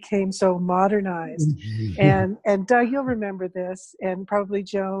became so modernized. And Doug, you'll remember this, and probably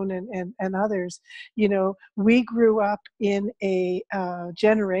Joan and others. We grew up in a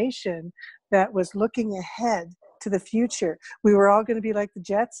generation that was looking ahead to the future. We were all going to be like the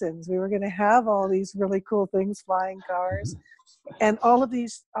Jetsons. We were going to have all these really cool things, flying cars, and all of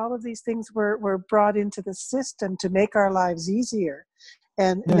these things were brought into the system to make our lives easier.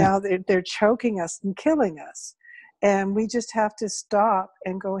 And now they're choking us and killing us. And we just have to stop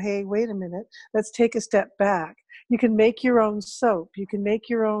and go, hey, wait a minute, let's take a step back. You can make your own soap. You can make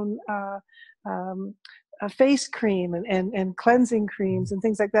your own face cream and cleansing creams and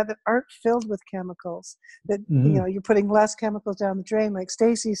things like that aren't filled with chemicals. That you're putting less chemicals down the drain, like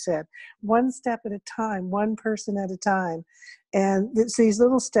Stacy said. One step at a time, one person at a time. And it's these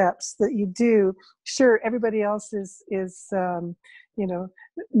little steps that you do. Sure, everybody else is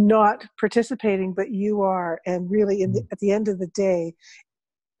not participating, but you are. And really, at the end of the day,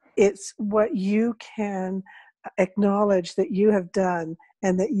 it's what you can acknowledge that you have done,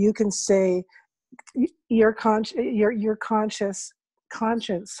 and that you can say your conscience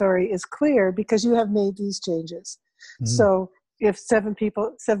is clear because you have made these changes. So if 7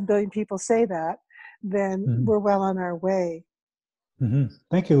 billion people say that, then we're well on our way.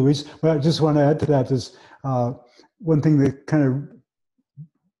 Thank you, Louise. Well, I just want to add to that is one thing that kind of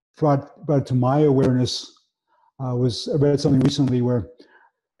brought to my awareness was, I read something recently where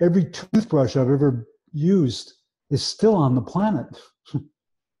every toothbrush I've ever used is still on the planet.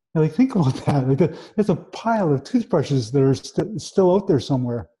 Think about that. There's a pile of toothbrushes that are still out there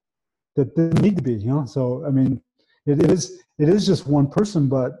somewhere that didn't need to be. So, I mean, it is just one person,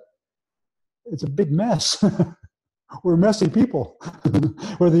 but it's a big mess. We're messy people.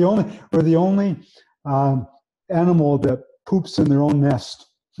 We're the only animal that poops in their own nest.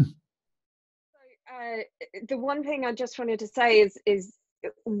 The one thing I just wanted to say is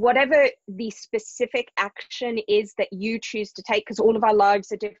whatever the specific action is that you choose to take, because all of our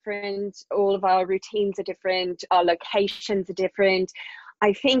lives are different, all of our routines are different, our locations are different.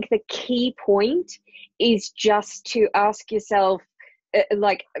 I think the key point is just to ask yourself,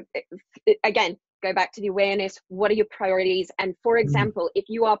 again, go back to the awareness, what are your priorities? And for example, if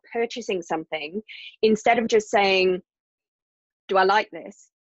you are purchasing something, instead of just saying, do I like this?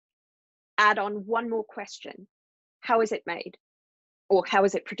 Add on one more question. How is it made? Or how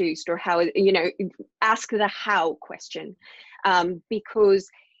is it produced? Or how, ask the how question. Because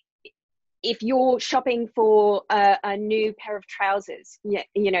if you're shopping for a new pair of trousers,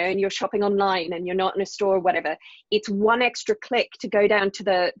 and you're shopping online and you're not in a store or whatever, it's one extra click to go down to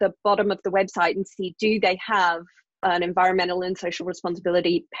the bottom of the website and see, do they have an environmental and social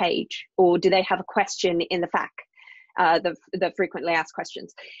responsibility page? Or do they have a question in the FAQ, the frequently asked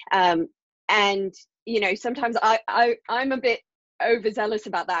questions? And, sometimes I'm a bit overzealous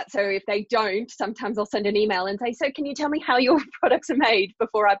about that. So if they don't, sometimes I'll send an email and say, so can you tell me how your products are made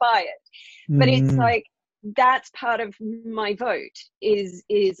before I buy it? But it's like, that's part of my vote is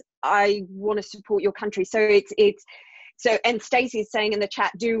I want to support your country. So so, and Stacey is saying in the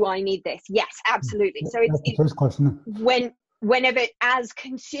chat, do I need this? Yes, absolutely. So it's the first question. Whenever, as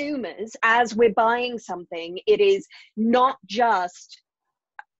consumers, as we're buying something, it is not just,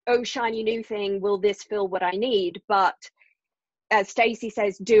 oh, shiny new thing, will this fill what I need? But as Stacey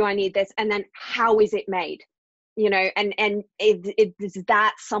says, do I need this? And then how is it made? And is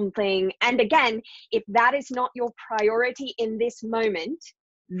that something? And again, if that is not your priority in this moment,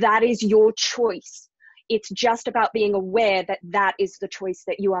 that is your choice. It's just about being aware that that is the choice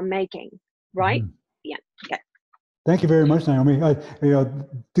that you are making, right? Yeah. Okay. Thank you very much, Naomi.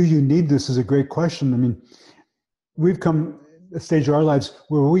 Do you need this is a great question. I mean, we've come a stage of our lives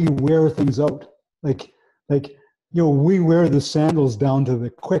where we wear things out. We wear the sandals down to the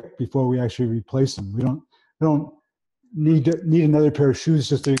quick before we actually replace them. We don't need another pair of shoes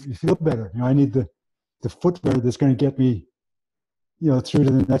just to feel better. I need the footwear that's going to get me, through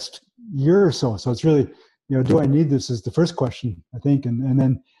to the next year or so. So it's really, do I need this is the first question, I think. And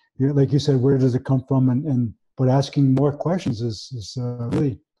then, like you said, where does it come from? But asking more questions is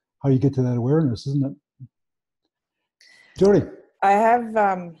really how you get to that awareness, isn't it? Jody. I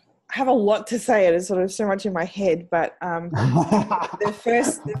have a lot to say. It is sort of so much in my head, but the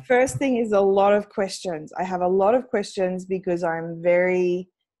first thing is a lot of questions. I have a lot of questions because I'm very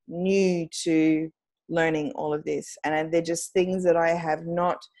new to learning all of this, and they're just things that I have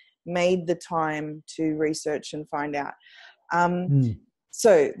not made the time to research and find out.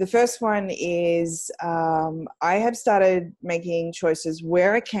 So the first one is I have started making choices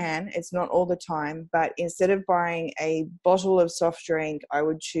where I can. It's not all the time, but instead of buying a bottle of soft drink, I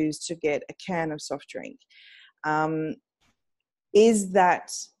would choose to get a can of soft drink. Is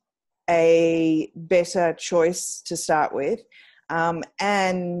that a better choice to start with?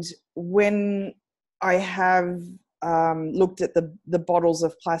 And when I have looked at the bottles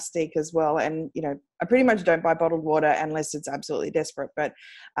of plastic as well, and I pretty much don't buy bottled water unless it's absolutely desperate, but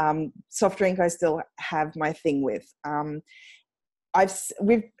soft drink I still have my thing with.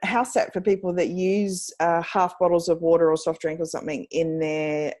 We've house sat for people that use half bottles of water or soft drink or something in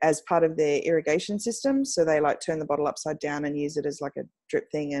there as part of their irrigation system. So they turn the bottle upside down and use it as like a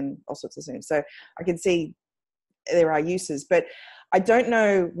drip thing and all sorts of things. So I can see there are uses, but I don't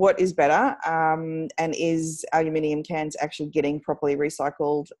know what is better, and is aluminium cans actually getting properly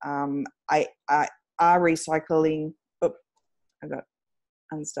recycled? Are recycling, I got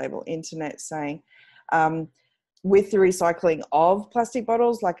unstable internet saying, with the recycling of plastic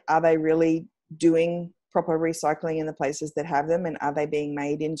bottles, are they really doing proper recycling in the places that have them, and are they being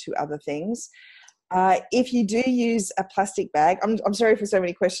made into other things? If you do use a plastic bag, I'm sorry for so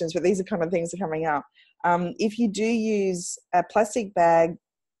many questions, but these are kind of things that are coming up. If you do use a plastic bag,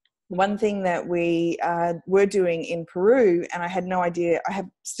 one thing that we were doing in Peru, and I had no idea,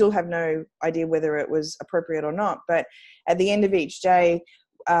 still have no idea whether it was appropriate or not, but at the end of each day,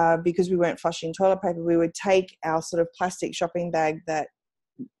 because we weren't flushing toilet paper, we would take our sort of plastic shopping bag that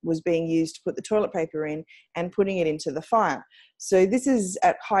was being used to put the toilet paper in and putting it into the fire. So this is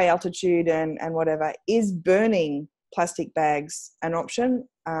at high altitude and whatever. Is burning plastic bags an option,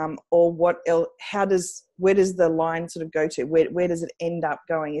 or what else? Where does the line sort of go to? Where does it end up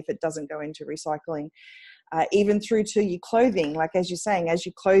going if it doesn't go into recycling? even through to your clothing. Like, as you're saying, as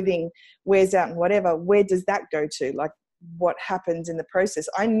your clothing wears out and whatever, where does that go to? Like, what happens in the process?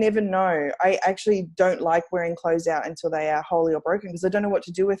 I never know. I actually don't like wearing clothes out until they are wholly or broken, because I don't know what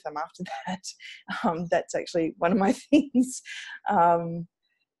to do with them after that. That's actually one of my things.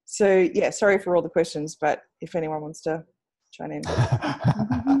 So yeah, sorry for all the questions, but if anyone wants to chime in.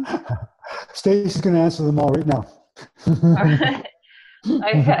 Stacey's going to answer them all right now.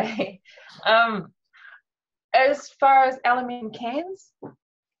 Okay. As far as aluminium cans,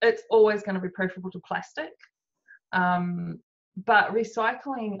 it's always going to be preferable to plastic. But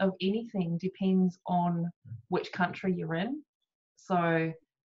recycling of anything depends on which country you're in. So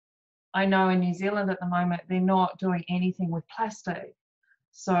I know in New Zealand at the moment, they're not doing anything with plastic.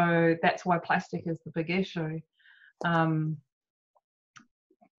 So that's why plastic is the big issue.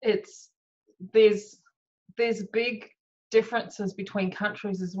 There's big differences between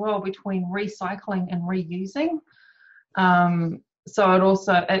countries as well, between recycling and reusing. So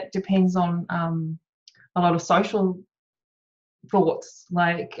it depends on a lot of social thoughts,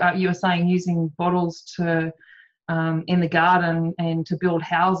 like you were saying, using bottles to in the garden and to build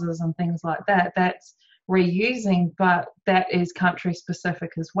houses and things like that. That's reusing, but that is country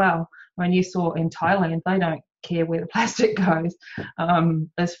specific as well. When you saw in Thailand, they don't care where the plastic goes.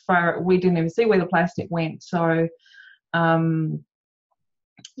 We didn't even see where the plastic went. So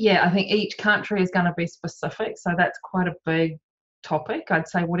yeah, I think each country is going to be specific. So that's quite a big topic. I'd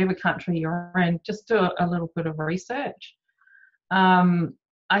say whatever country you're in, just do a little bit of research.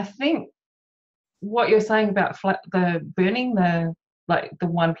 I think what you're saying about burning the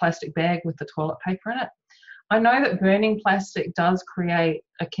one plastic bag with the toilet paper in it, I know that burning plastic does create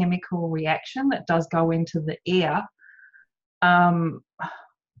a chemical reaction that does go into the air.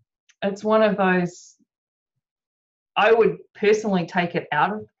 It's one of those, I would personally take it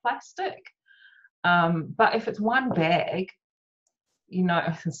out of the plastic. But if it's one bag, you know,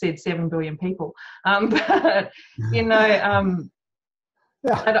 I said 7 billion people, but, you know,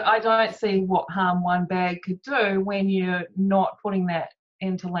 I don't see what harm one bag could do when you're not putting that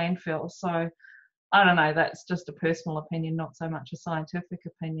into landfill. So I don't know, that's just a personal opinion, not so much a scientific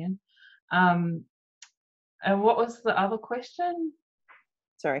opinion. And what was the other question?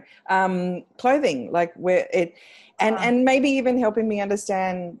 Sorry, clothing, like where it, and maybe even helping me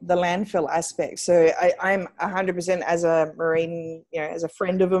understand the landfill aspect. So I'm 100% as a marine, you know, as a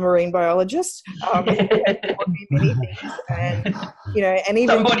friend of a marine biologist, taught me many things, and you know, and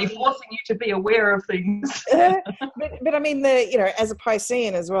even somebody forcing you to be aware of things. but I mean, you know, as a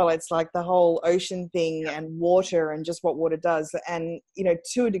Piscean as well, it's like the whole ocean thing and water and just what water does. And you know,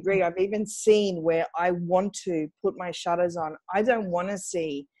 to a degree, I've even seen where I want to put my shutters on. I don't want to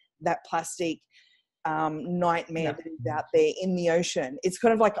see that plastic nightmare that is out there in the ocean. It's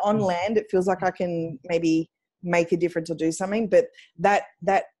kind of like on land, it feels like I can maybe make a difference or do something, but that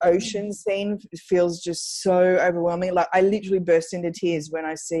ocean scene feels just so overwhelming. Like I literally burst into tears when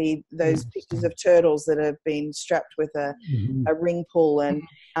I see those pictures of turtles that have been strapped with a ring pull, and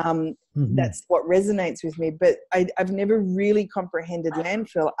that's what resonates with me. But I've never really comprehended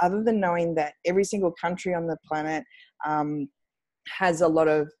landfill, other than knowing that every single country on the planet has a lot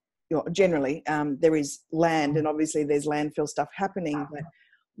of, you know, generally there is land, and obviously there's landfill stuff happening, but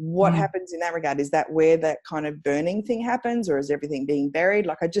what happens in that regard? Is that where that kind of burning thing happens, or is everything being buried?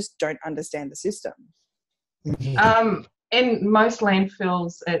 Like, I just don't understand the system. In most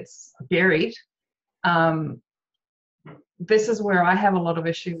landfills, it's buried. This is where I have a lot of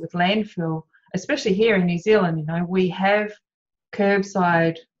issue with landfill, especially here in New Zealand. You know, we have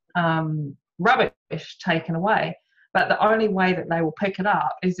curbside rubbish taken away, but the only way that they will pick it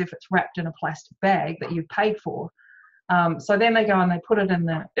up is if it's wrapped in a plastic bag that you've paid for. So then they go and they put it in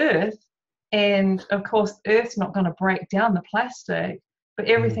the earth, and of course earth's not going to break down the plastic, but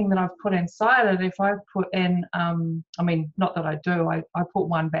everything that I've put inside it, if I put in, I mean, not that I do, I put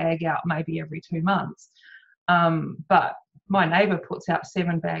one bag out maybe every 2 months, but my neighbour puts out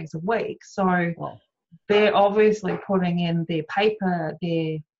 7 bags a week. So they're obviously putting in their paper,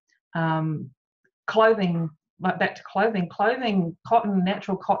 their clothing, like back to clothing, cotton,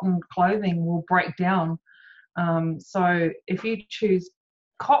 natural cotton clothing will break down. So if you choose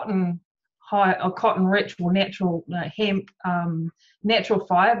cotton high or cotton rich or natural hemp, natural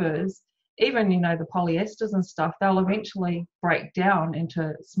fibers, even, you know, the polyesters and stuff, they'll eventually break down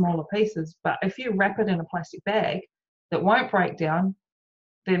into smaller pieces. But if you wrap it in a plastic bag that won't break down,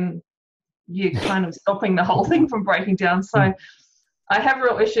 then you're kind of stopping the whole thing from breaking down. So I have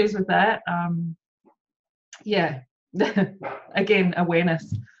real issues with that. Yeah, again,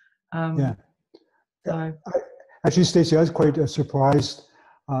 awareness. So. Actually, Stacey, I was quite surprised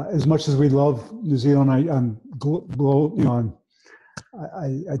as much as we love New Zealand, I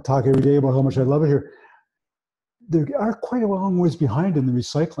talk every day about how much I love it here. They are quite a long ways behind in the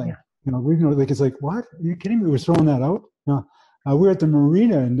recycling. Yeah. Like, it's like, what? Are you kidding me? We're throwing that out? We're at the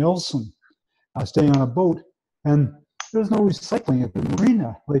marina in Nelson, staying on a boat, and there's no recycling at the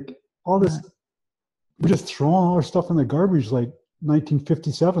marina. Like, all this, we're just throwing all our stuff in the garbage like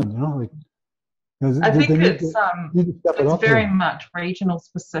 1957, like. I think it's very much regional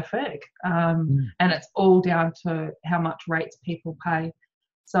specific, and it's all down to how much rates people pay.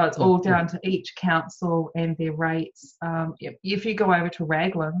 So it's all down to each council and their rates. If you go over to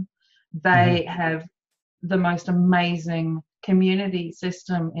Raglan, they have the most amazing community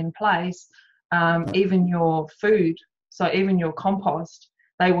system in place. Even your food, so even your compost,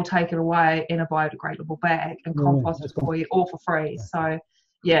 they will take it away in a biodegradable bag and compost it for you all for free. So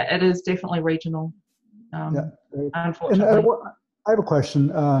yeah, it is definitely regional. Unfortunately. And I have a question.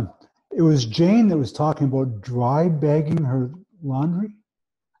 It was Jane that was talking about dry bagging her laundry.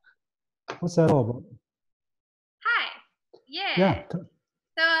 What's that all about? Hi. Yeah. So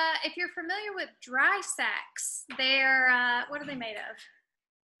if you're familiar with dry sacks, they're, what are they made of?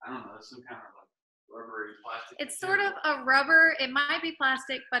 I don't know. It's some kind of rubbery plastic. It's sort of a rubber. It might be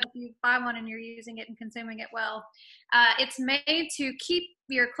plastic, but if you buy one and you're using it and consuming it well, it's made to keep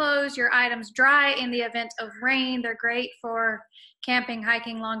your clothes, your items dry in the event of rain. They're great for camping,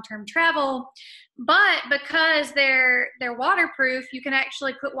 hiking, long-term travel. But because they're waterproof, you can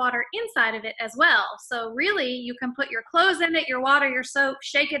actually put water inside of it as well. So really, you can put your clothes in it, your water, your soap,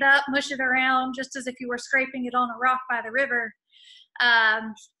 shake it up, mush it around, just as if you were scraping it on a rock by the river.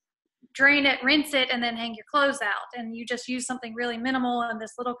 Drain it, rinse it, and then hang your clothes out. And you just use something really minimal in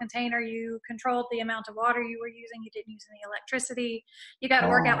this little container. You controlled the amount of water you were using. You didn't use any electricity. You got to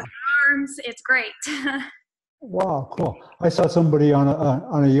work out with your arms. It's great. Wow, cool. I saw somebody on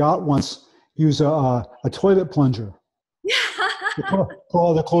a yacht once use a toilet plunger. Put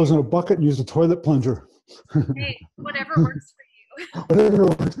all the clothes in a bucket and use a toilet plunger. Hey, whatever works for you. Whatever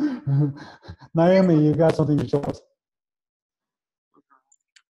works. Naomi, you got something to show us.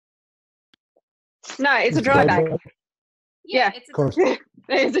 No, it's a dry bag. Yeah, it's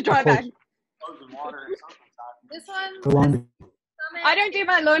a dry bag. This one. I don't do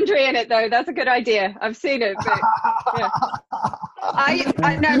my laundry in it though. That's a good idea. I've seen it. But, yeah.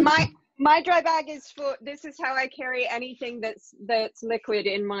 I know my dry bag is for. This is how I carry anything that's liquid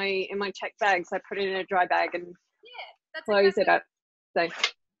in my checked bags. I put it in a dry bag and close it up. So,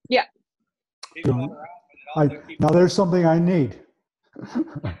 yeah. Now there's something I need.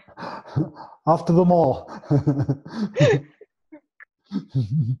 Off to the mall.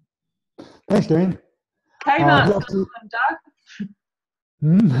 Thanks, Jane. Kmart sells them, Doug.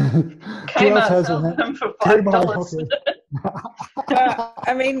 Kmart sells them for $5. Okay.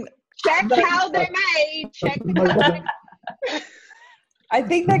 I mean, check how they're made. Check. I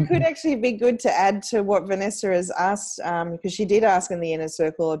think that could actually be good to add to what Vanessa has asked, because she did ask in the inner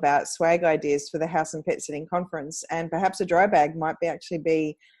circle about swag ideas for the House and Pet Sitting Conference, and perhaps a dry bag might actually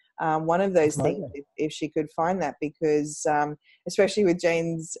be one of those things if she could find that, because especially with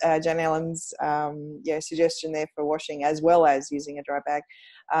Jane Ellen's suggestion there for washing as well as using a dry bag,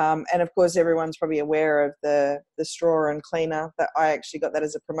 and of course everyone's probably aware of the straw and cleaner. That I actually got that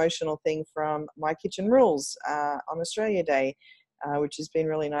as a promotional thing from My Kitchen Rules on Australia Day, which has been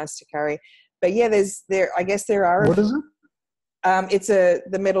really nice to carry. But yeah, I guess there are. What is it? It's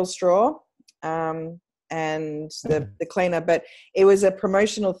the metal straw. And the cleaner, but it was a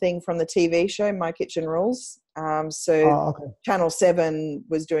promotional thing from the TV show My Kitchen Rules. Channel 7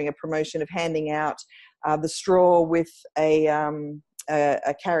 was doing a promotion of handing out the straw with a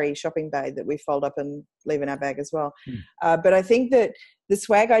carry shopping bag that we fold up and leave in our bag as well. But I think that the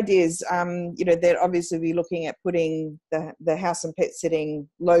swag ideas, they'd obviously be looking at putting the House and Pet Sitting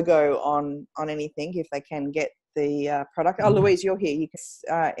logo on anything if they can get the product. Oh, Louise, you're here.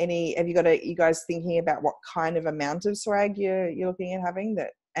 Have you guys thinking about what kind of amount of swag you're looking at having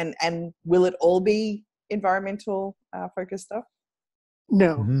that, and will it all be environmental focused stuff?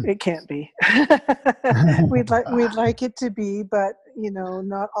 No, it can't be. We'd like it to be, but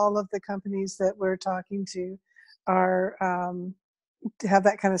not all of the companies that we're talking to are have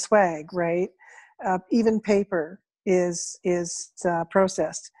that kind of swag, right? Even paper is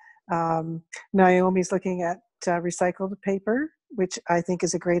processed. Naomi's looking at recycled paper, which I think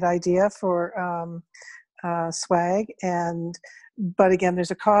is a great idea for swag, but again,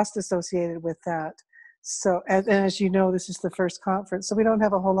 there's a cost associated with that. So, and as you know, this is the first conference, so we don't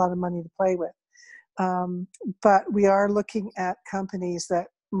have a whole lot of money to play with. But we are looking at companies that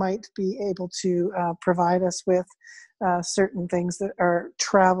might be able to provide us with certain things that are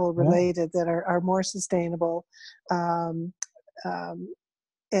travel related, that are more sustainable, and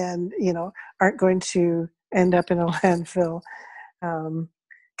aren't going to end up in a landfill,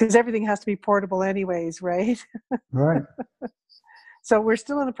 because everything has to be portable anyways, right? Right. So we're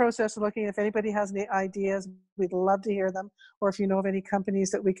still in the process of looking. If anybody has any ideas, we'd love to hear them. Or if you know of any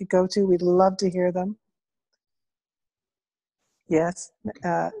companies that we could go to, we'd love to hear them. Yes,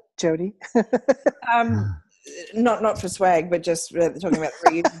 Jody. Not for swag, but just talking about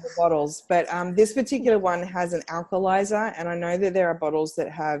reusable bottles. But this particular one has an alkalizer, and I know that there are bottles that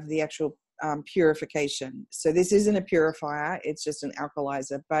have the actual purification. So this isn't a purifier; it's just an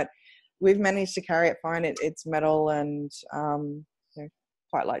alkalizer. But we've managed to carry it fine. It's metal, and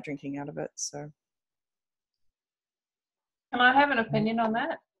quite like drinking out of it. So, can I have an opinion on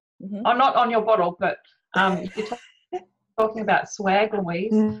that? Mm-hmm. Oh, not on your bottle, but you're talking about swag,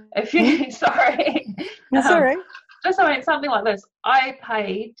 Louise. If you sorry, that's all right. Just something like this. I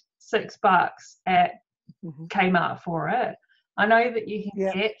paid $6 at Kmart for it. I know that you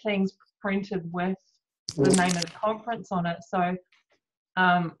can get things printed with the name of the conference on it. So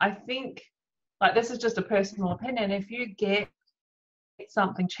I think, like, this is just a personal opinion. If you get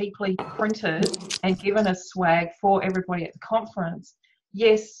something cheaply printed and given as swag for everybody at the conference,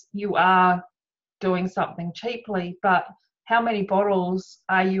 yes, you are doing something cheaply, but how many plastic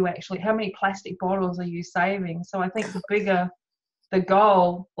bottles are you saving? So I think the bigger the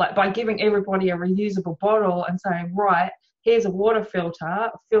goal, like by giving everybody a reusable bottle and saying, right, here's a water filter,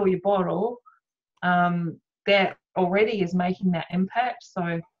 fill your bottle, that already is making that impact.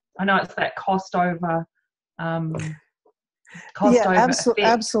 So I know it's that cost over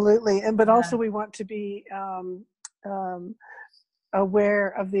absolutely. But also we want to be aware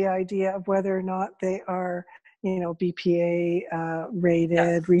of the idea of whether or not they are, BPA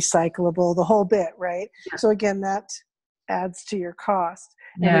rated, recyclable, the whole bit, right? Yeah. So again, that adds to your cost.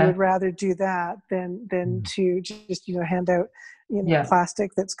 And we would rather do that than to just, hand out,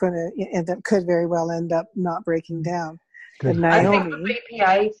 plastic that's going to could very well end up not breaking down. I think the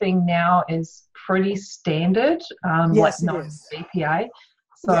BPA thing now is pretty standard, yes, like no BPA.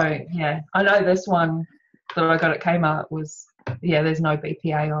 So I know this one that I got at Kmart was, there's no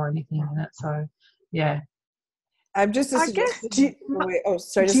BPA or anything in it. So just a suggestion. Do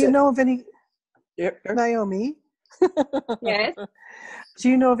you know of any? Yep. Naomi. Yes. Do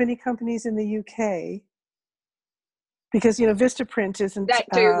you know of any companies in the UK? Because Vistaprint isn't that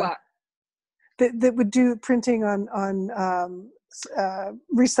do what? That would do printing on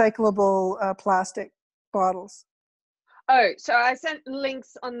recyclable plastic bottles. Oh, so I sent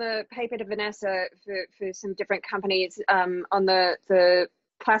links on the paper to Vanessa for some different companies on the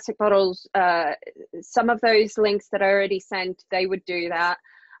plastic bottles. Some of those links that I already sent, they would do that.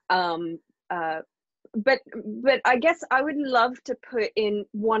 But I guess I would love to put in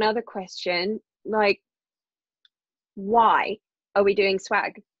one other question, like, why are we doing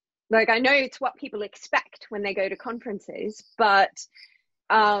swag? Like, I know it's what people expect when they go to conferences, but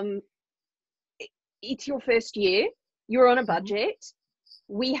it's your first year. You're on a budget.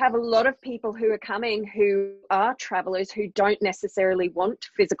 We have a lot of people who are coming who are travelers who don't necessarily want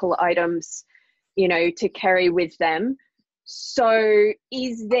physical items, to carry with them. So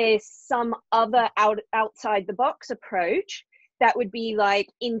is there some other outside the box approach that would be like,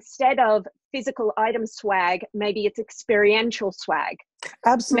 instead of physical item swag, maybe it's experiential swag?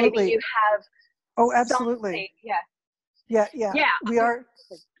 Absolutely. Maybe you have. Oh, absolutely. Yeah.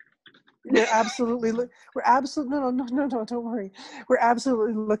 We're absolutely no, don't worry. We're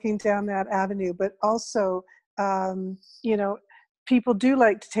absolutely looking down that avenue, but also, people do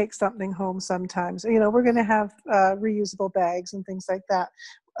like to take something home sometimes. We're going to have reusable bags and things like that.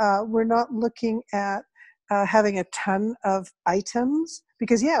 We're not looking at having a ton of items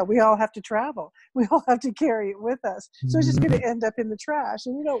because, we all have to travel. We all have to carry it with us. So it's just going to end up in the trash,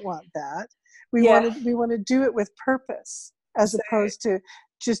 and we don't want that. We want to do it with purpose as opposed to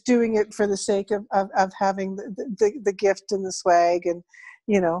just doing it for the sake of having the gift and the swag. And,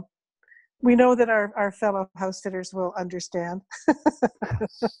 we know that our fellow house sitters will understand.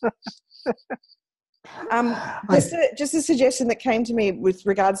 Just a suggestion that came to me with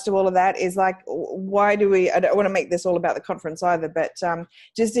regards to all of that is like, why do we, I don't want to make this all about the conference either, but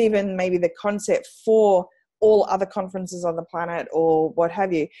just even maybe the concept for all other conferences on the planet or what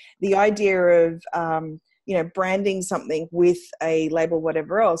have you, the idea of, branding something with a label,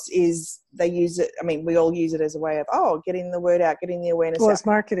 whatever else, is they use it. I mean, we all use it as a way of, getting the word out, getting the awareness out. Well, it's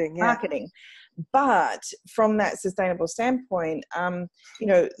marketing. Yeah. Marketing. But from that sustainable standpoint,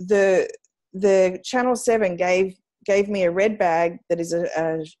 the Channel 7 gave gave me a red bag that is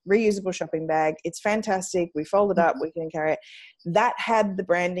a reusable shopping bag. It's fantastic. We fold it up. We can carry it. That had the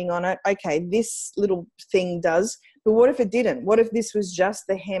branding on it. Okay, this little thing does. But what if it didn't? What if this was just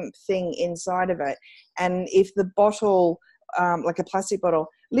the hemp thing inside of it? And if the bottle, like a plastic bottle,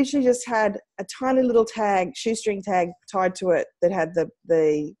 literally just had a tiny little tag, shoestring tag tied to it that had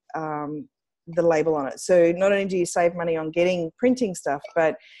the label on it. So not only do you save money on getting printing stuff,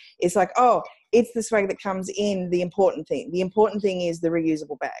 but it's like, oh, it's the swag that comes in. The important thing is the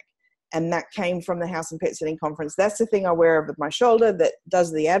reusable bag. And that came from the House and Pet Sitting Conference. That's the thing I wear over my shoulder that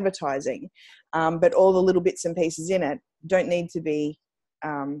does the advertising. But all the little bits and pieces in it don't need to be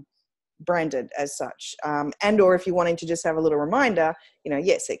branded as such. And or if you're wanting to just have a little reminder,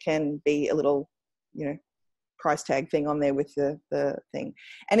 yes, it can be a little, price tag thing on there with the thing.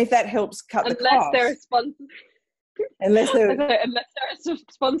 And if that helps cut the cost. Unless there are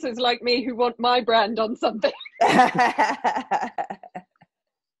sponsors like me who want my brand on something.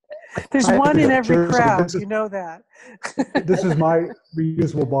 There's one in every crowd, you know that. This is my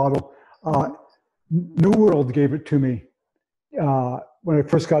reusable bottle. New World gave it to me when I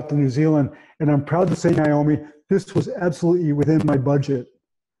first got to New Zealand, and I'm proud to say, Naomi, this was absolutely within my budget.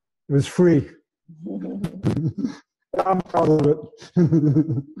 It was free. I'm proud of it.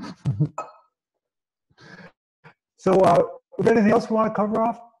 So, anything else we want to cover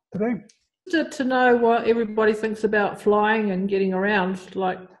off today? To know what everybody thinks about flying and getting around,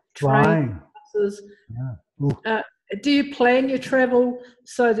 like flying. Buses. Yeah. Do you plan your travel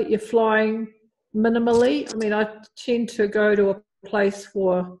so that you're flying minimally? I mean, I tend to go to a place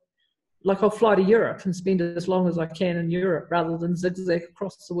I'll fly to Europe and spend as long as I can in Europe rather than zigzag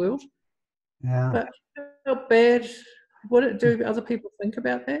across the world. Yeah. But how bad do other people think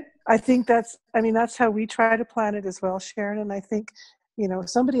about that? I think that's how we try to plan it as well, Sharon. And I think,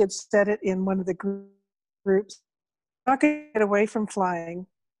 somebody had said it in one of the groups, not going to get away from flying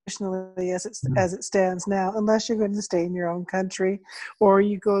traditionally as it stands now, unless you're going to stay in your own country or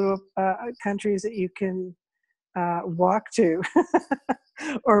you go to countries that you can walk to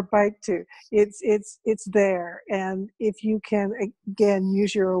or bike to. It's there. And if you can, again,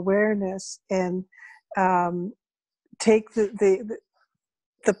 use your awareness and take the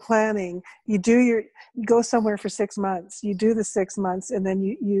planning, you go somewhere for 6 months, you do the 6 months, and then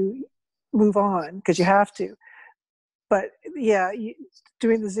you move on because you have to. But yeah,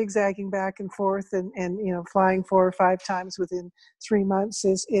 doing the zigzagging back and forth and flying 4 or 5 times within 3 months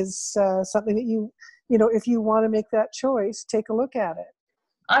is something that if you want to make that choice, take a look at it.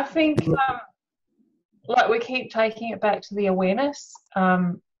 I think we keep taking it back to the awareness.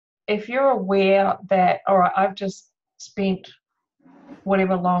 If you're aware that, all right, I've just spent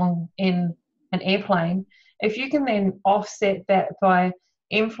whatever long in an airplane, if you can then offset that by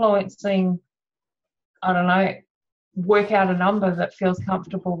influencing, I don't know, work out a number that feels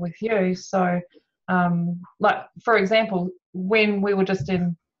comfortable with you. So, for example, when we were just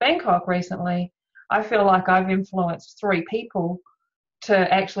in Bangkok recently, I feel like I've influenced 3 people to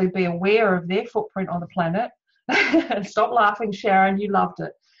actually be aware of their footprint on the planet. Stop laughing, Sharon, you loved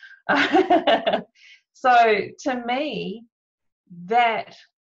it. So to me, that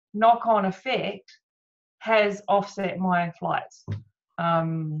knock-on effect has offset my flights.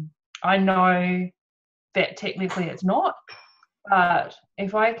 I know that technically it's not, but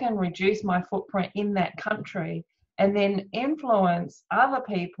if I can reduce my footprint in that country and then influence other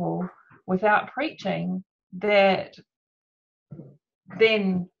people without preaching, that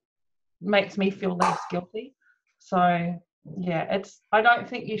then makes me feel less guilty. So yeah, I don't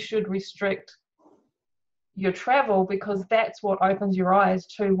think you should restrict your travel because that's what opens your eyes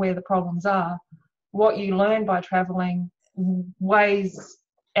to where the problems are. What you learn by traveling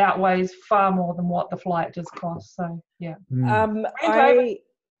outweighs far more than what the flight does cost. So yeah.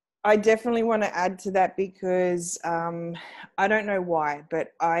 I definitely want to add to that because I don't know why, but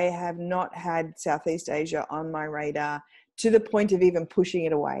I have not had Southeast Asia on my radar to the point of even pushing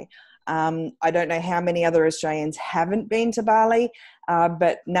it away. I don't know how many other Australians haven't been to Bali,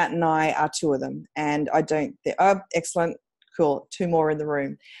 but Nat and I are 2 of them. And excellent, cool, 2 more in the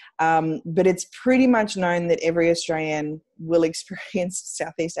room. But it's pretty much known that every Australian will experience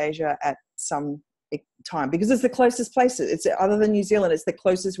Southeast Asia at some time because it's the closest places. It's other than New Zealand, it's the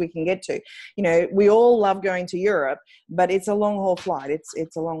closest we can get to. We all love going to Europe, but it's a long haul flight.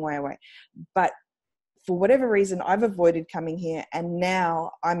 It's a long way away. But for whatever reason, I've avoided coming here, and now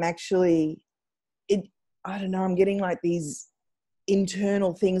I'm actually, I don't know, I'm getting like these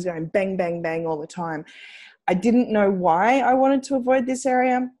internal things going bang, bang, bang all the time. I didn't know why I wanted to avoid this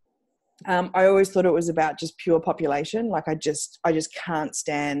area. I always thought it was about just pure population. Like I just can't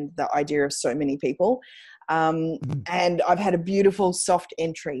stand the idea of so many people. And I've had a beautiful soft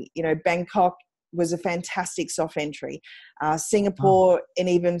entry. You know, Bangkok was a fantastic soft entry. Singapore, an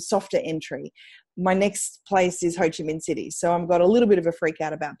even softer entry. My next place is Ho Chi Minh City. So I've got a little bit of a freak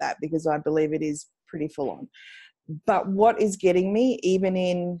out about that because I believe it is pretty full on. But what is getting me, even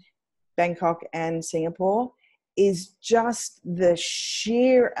in Bangkok and Singapore, is just the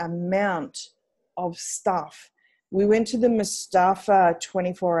sheer amount of stuff. We went to the Mustafa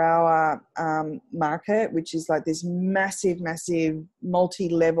 24-hour market, which is like this massive,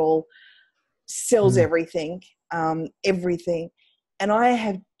 multi-level, sells everything. And I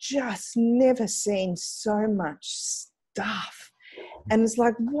have just never seen so much stuff. And it's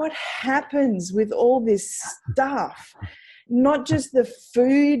like, what happens with all this stuff? Not just the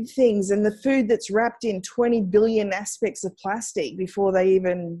food things and the food that's wrapped in 20 billion aspects of plastic before they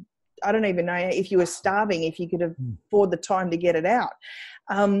even, I don't even know if you were starving, if you could afford the time to get it out.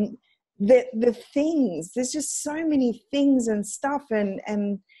 The things, there's just so many things and stuff.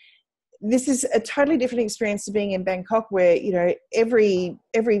 And this is a totally different experience to being in Bangkok, where, you know, every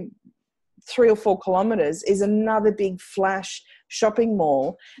 3 or 4 kilometers is another big flash shopping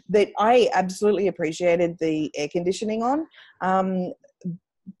mall that I absolutely appreciated the air conditioning on.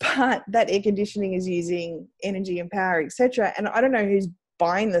 But that air conditioning is using energy and power, etc. And I don't know who's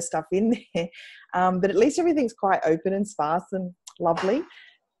buying the stuff in there, but at least everything's quite open and sparse and lovely.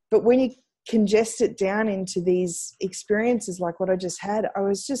 But when you congest it down into these experiences like what I just had,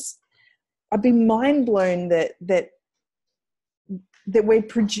 I'd be mind blown that we're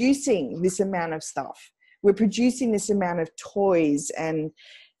producing this amount of stuff. We're producing this amount of toys, and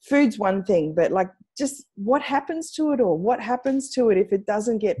food's one thing, but like, just what happens to it all? What happens to it if it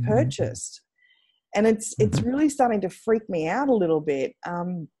doesn't get purchased? And it's really starting to freak me out a little bit. I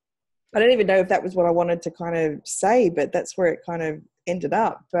don't even know if that was what I wanted to kind of say, but that's where it kind of ended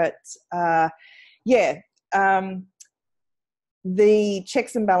up. But the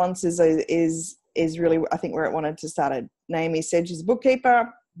checks and balances is really, I think, where it wanted to start it. Naomi said she's a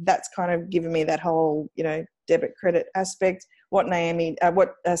bookkeeper. That's kind of given me that whole, you know, debit credit aspect. What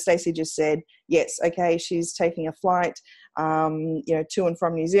Stacey just said, yes, okay, she's taking a flight, you know, to and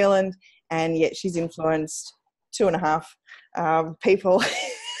from New Zealand, and yet she's influenced 2.5 people.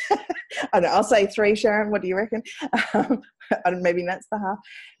 I don't know, I'll say 3, Sharon. What do you reckon? Maybe that's the half.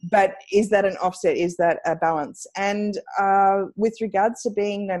 But is that an offset? Is that a balance? And with regards to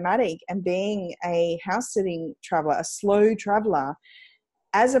being nomadic and being a house-sitting traveller, a slow traveller,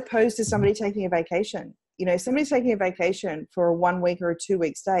 as opposed to somebody taking a vacation. You know, somebody's taking a vacation for a 1 week or a 2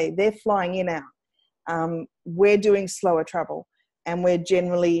 week stay. They're flying in out. We're doing slower travel, and we're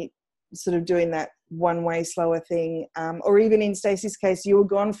generally sort of doing that one-way slower thing. Or even in Stacey's case, you were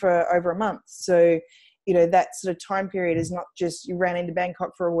gone for over a month. So, you know, that sort of time period is not just you ran into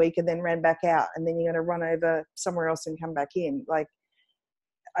Bangkok for a week and then ran back out, and then you're going to run over somewhere else and come back in. Like,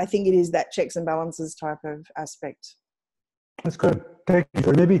 I think it is that checks and balances type of aspect. That's good. Thank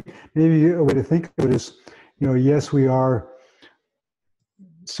you. Maybe a way to think of it is, you know, yes, we are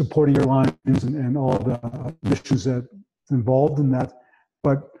supporting airlines and all the missions that involved in that,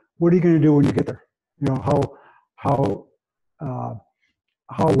 but what are you going to do when you get there? You know,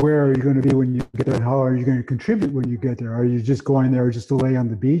 where are you going to be when you get there? And how are you going to contribute when you get there? Are you just going there just to lay on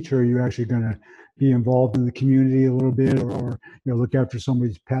the beach, or are you actually going to be involved in the community a little bit, or you know, look after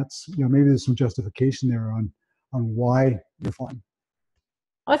somebody's pets? You know, maybe there's some justification there on why you're flying.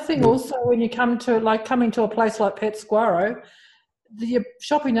 I think also when you coming to a place like Pátzcuaro, you're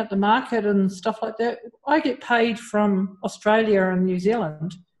shopping at the market and stuff like that. I get paid from Australia and New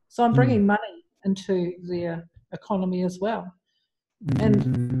Zealand, so I'm bringing money into their economy as well.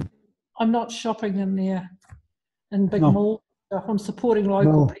 And I'm not shopping in there in big malls. I'm supporting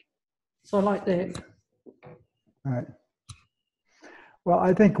local people. So I like that. All right. Well,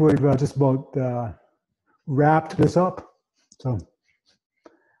 I think we've just about wrapped this up. So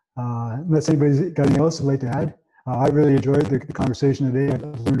unless anybody's got anything else they'd like to add, I really enjoyed the conversation today.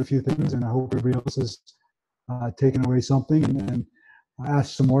 I've learned a few things, and I hope everybody else has taken away something and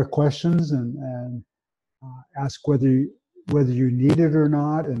asked some more questions and ask whether you need it or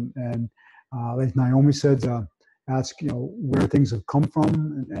not. And like Naomi said, ask, you know, where things have come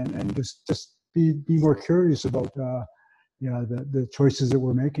from, and just be more curious about the choices that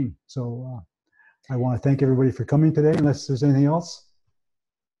we're making. So I want to thank everybody for coming today. Unless there's anything else.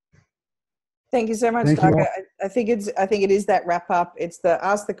 Thank you so much, Doug. I think it is that wrap up. It's the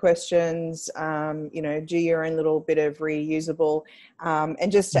ask the questions, you know, do your own little bit of reusable,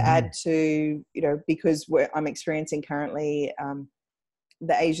 and just to add to, you know, because I'm experiencing currently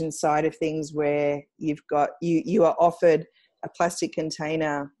the Asian side of things, where you've got you are offered a plastic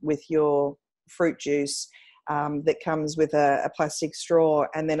container with your fruit juice that comes with a plastic straw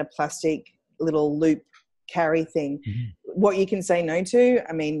and then a plastic little loop carry thing. What you can say no to,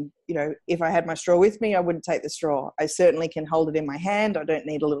 I mean, you know, if I had my straw with me, I wouldn't take the straw. I certainly can hold it in my hand. I don't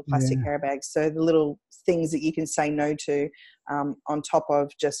need a little plastic carry bag. So the little things that you can say no to on top of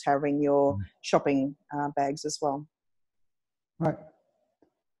just having your shopping bags as well. Right.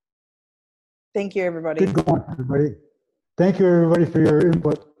 Thank you, everybody. Good going, everybody. Thank you, everybody, for your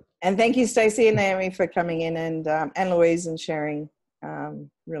input. And thank you, Stacey and Naomi, for coming in, and Louise and sharing.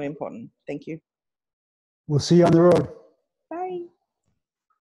 Really important. Thank you. We'll see you on the road.